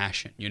public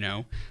fashion.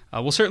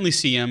 We'll certainly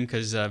see him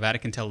because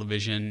Vatican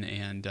Television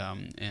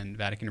and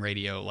Vatican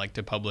Radio like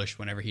to publish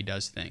whenever he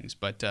does things.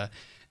 But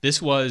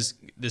this is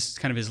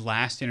kind of his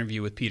last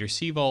interview with Peter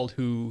Seewald,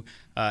 who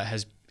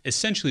has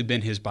essentially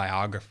been his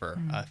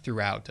biographer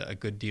throughout a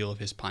good deal of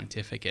his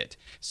pontificate.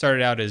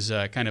 Started out as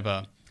kind of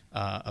a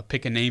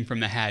pick a name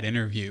from the hat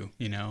interview,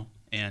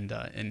 and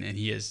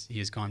he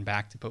has gone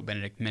back to Pope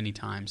Benedict many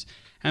times,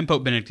 and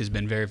Pope Benedict has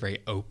been very, very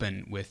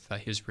open with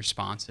his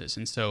responses.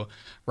 And so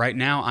right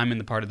now I'm in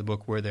the part of the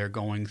book where they're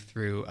going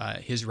through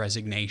his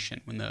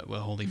resignation when the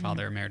Holy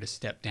Father Emeritus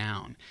stepped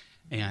down,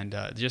 and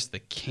just the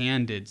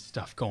candid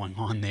stuff going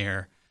on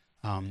there.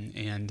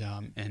 And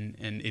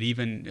it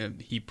even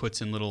he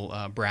puts in little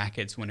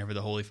brackets whenever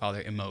the Holy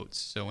Father emotes,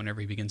 so whenever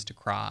he begins to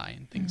cry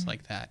and things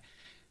like that.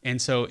 And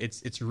so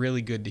it's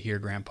really good to hear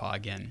Grandpa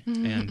again.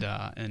 And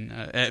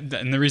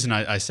the reason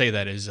I say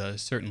that is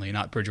certainly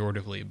not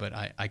pejoratively, but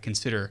I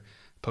consider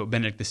Pope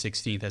Benedict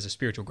XVI as a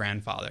spiritual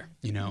grandfather,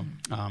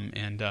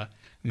 and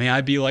may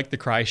I be like the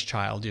Christ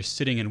child, just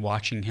sitting and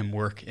watching him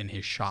work in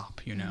his shop,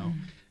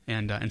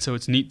 And so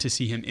it's neat to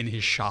see him in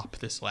his shop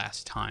this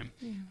last time.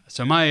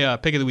 So my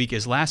pick of the week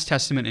is Last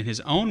Testament in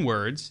his own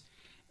words,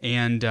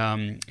 and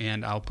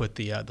I'll put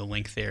the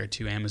link there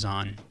to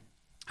Amazon.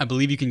 I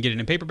believe you can get it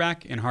in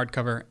paperback, in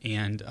hardcover,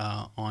 and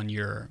on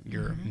your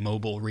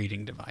mobile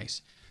reading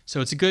device. So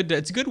it's a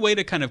good way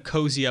to kind of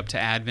cozy up to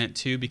Advent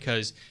too,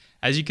 because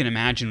as you can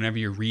imagine, whenever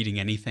you're reading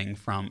anything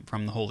from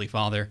the Holy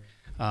Father,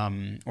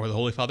 or the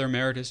Holy Father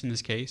Emeritus in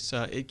this case,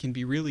 it can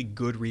be really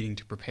good reading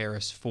to prepare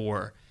us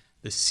for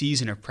the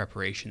season of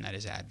preparation that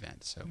is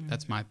Advent. So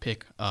that's my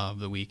pick of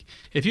the week.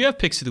 If you have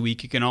picks of the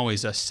week, you can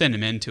always send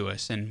them in to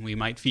us, and we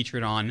might feature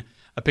it on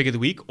a pick of the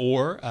week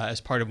or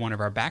as part of one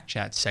of our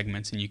Backchat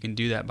segments, and you can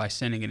do that by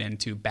sending it in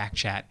to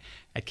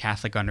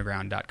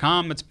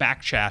backchat@catholicunderground.com. It's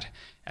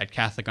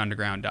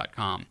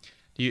backchat@catholicunderground.com.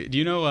 Do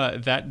you know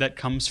that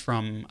comes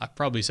from, I've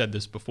probably said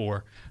this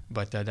before,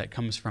 but that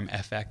comes from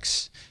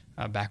FX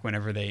back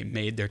whenever they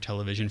made their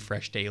television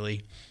Fresh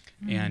Daily,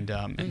 and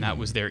that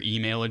was their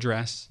email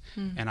address,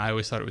 and I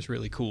always thought it was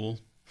really cool.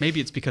 Maybe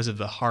it's because of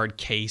the hard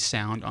K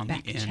sound on the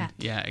end. Chat.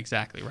 Yeah,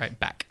 exactly, right.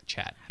 Back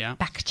chat. Yeah.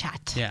 Back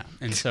chat. Yeah,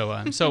 and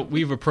so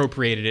we've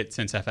appropriated it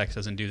since FX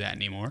doesn't do that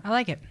anymore. I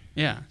like it.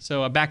 Yeah,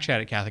 so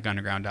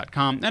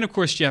backchat@catholicunderground.com. And of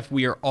course, Jeff,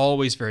 we are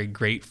always very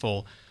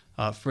grateful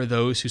for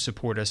those who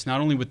support us, not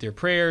only with their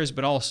prayers,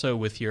 but also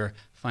with your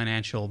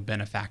financial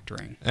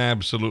benefactoring.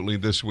 Absolutely.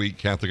 This week,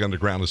 Catholic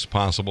Underground is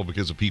possible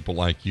because of people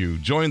like you.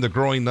 Join the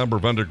growing number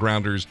of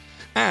undergrounders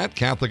at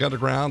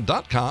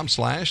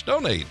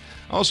catholicunderground.com/donate.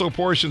 Also,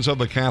 portions of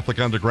the Catholic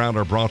Underground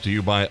are brought to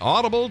you by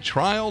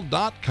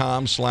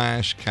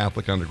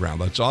audibletrial.com/Catholic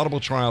Underground. That's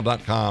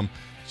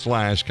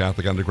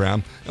audibletrial.com/Catholic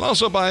Underground. And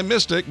also by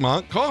Mystic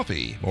Monk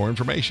Coffee. More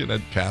information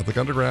at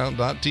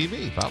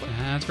catholicunderground.tv. Father?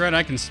 That's right.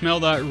 I can smell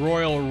that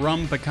royal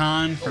rum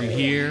pecan from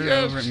here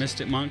over at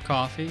Mystic Monk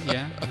Coffee.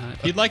 Yeah.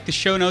 If you'd like the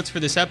show notes for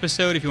this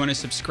episode, if you want to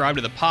subscribe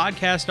to the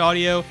podcast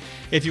audio,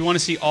 if you want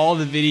to see all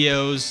the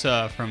videos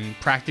from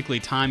practically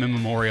time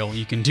immemorial,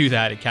 you can do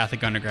that at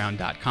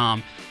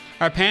catholicunderground.com.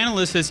 Our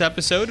panelists this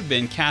episode have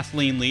been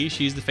Kathleen Lee.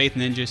 She's the Faith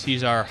Ninja.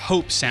 She's our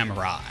Hope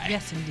Samurai.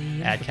 Yes,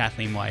 indeed. At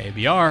Kathleen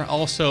YABR.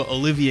 Also,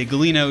 Olivia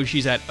Galino.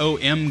 She's at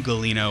OM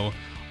Galino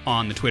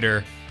on the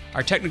Twitter.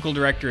 Our technical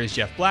director is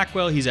Jeff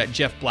Blackwell. He's at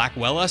Jeff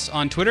Blackwell-us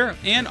on Twitter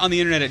and on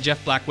the internet at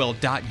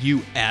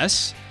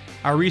jeffblackwell.us.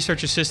 Our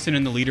research assistant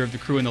and the leader of the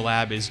crew in the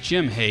lab is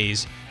Jim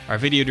Hayes. Our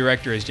video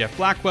director is Jeff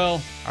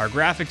Blackwell. Our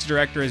graphics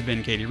director has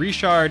been Katie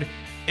Richard.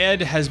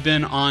 Ed has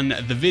been on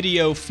the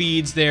video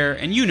feeds there,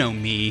 and you know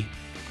me.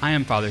 I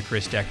am Father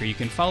Chris Decker. You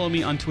can follow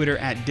me on Twitter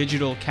at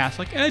Digital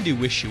Catholic, and I do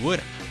wish you would.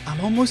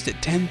 I'm almost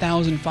at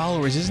 10,000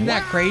 followers. Isn't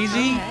that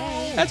crazy?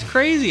 That's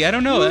crazy. I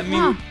don't know. I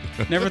mean,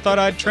 never thought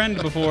I'd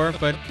trend before,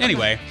 but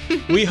anyway,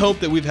 we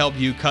hope that we've helped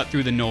you cut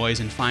through the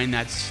noise and find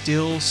that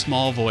still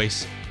small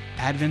voice.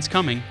 Advent's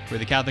coming. We're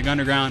the Catholic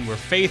Underground. We're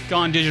Faith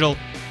Gone Digital,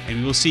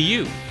 and we will see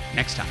you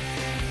next time.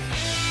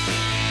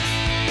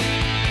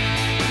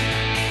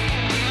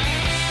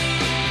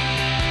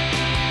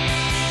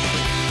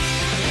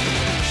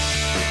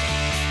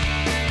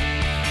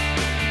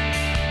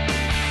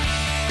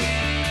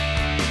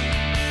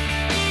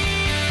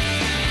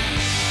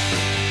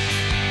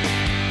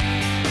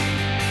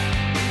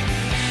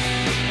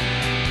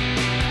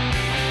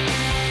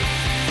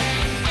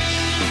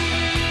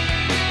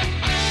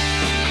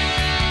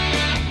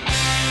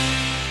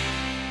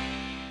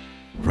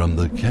 From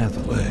the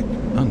Catholic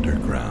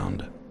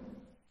Underground.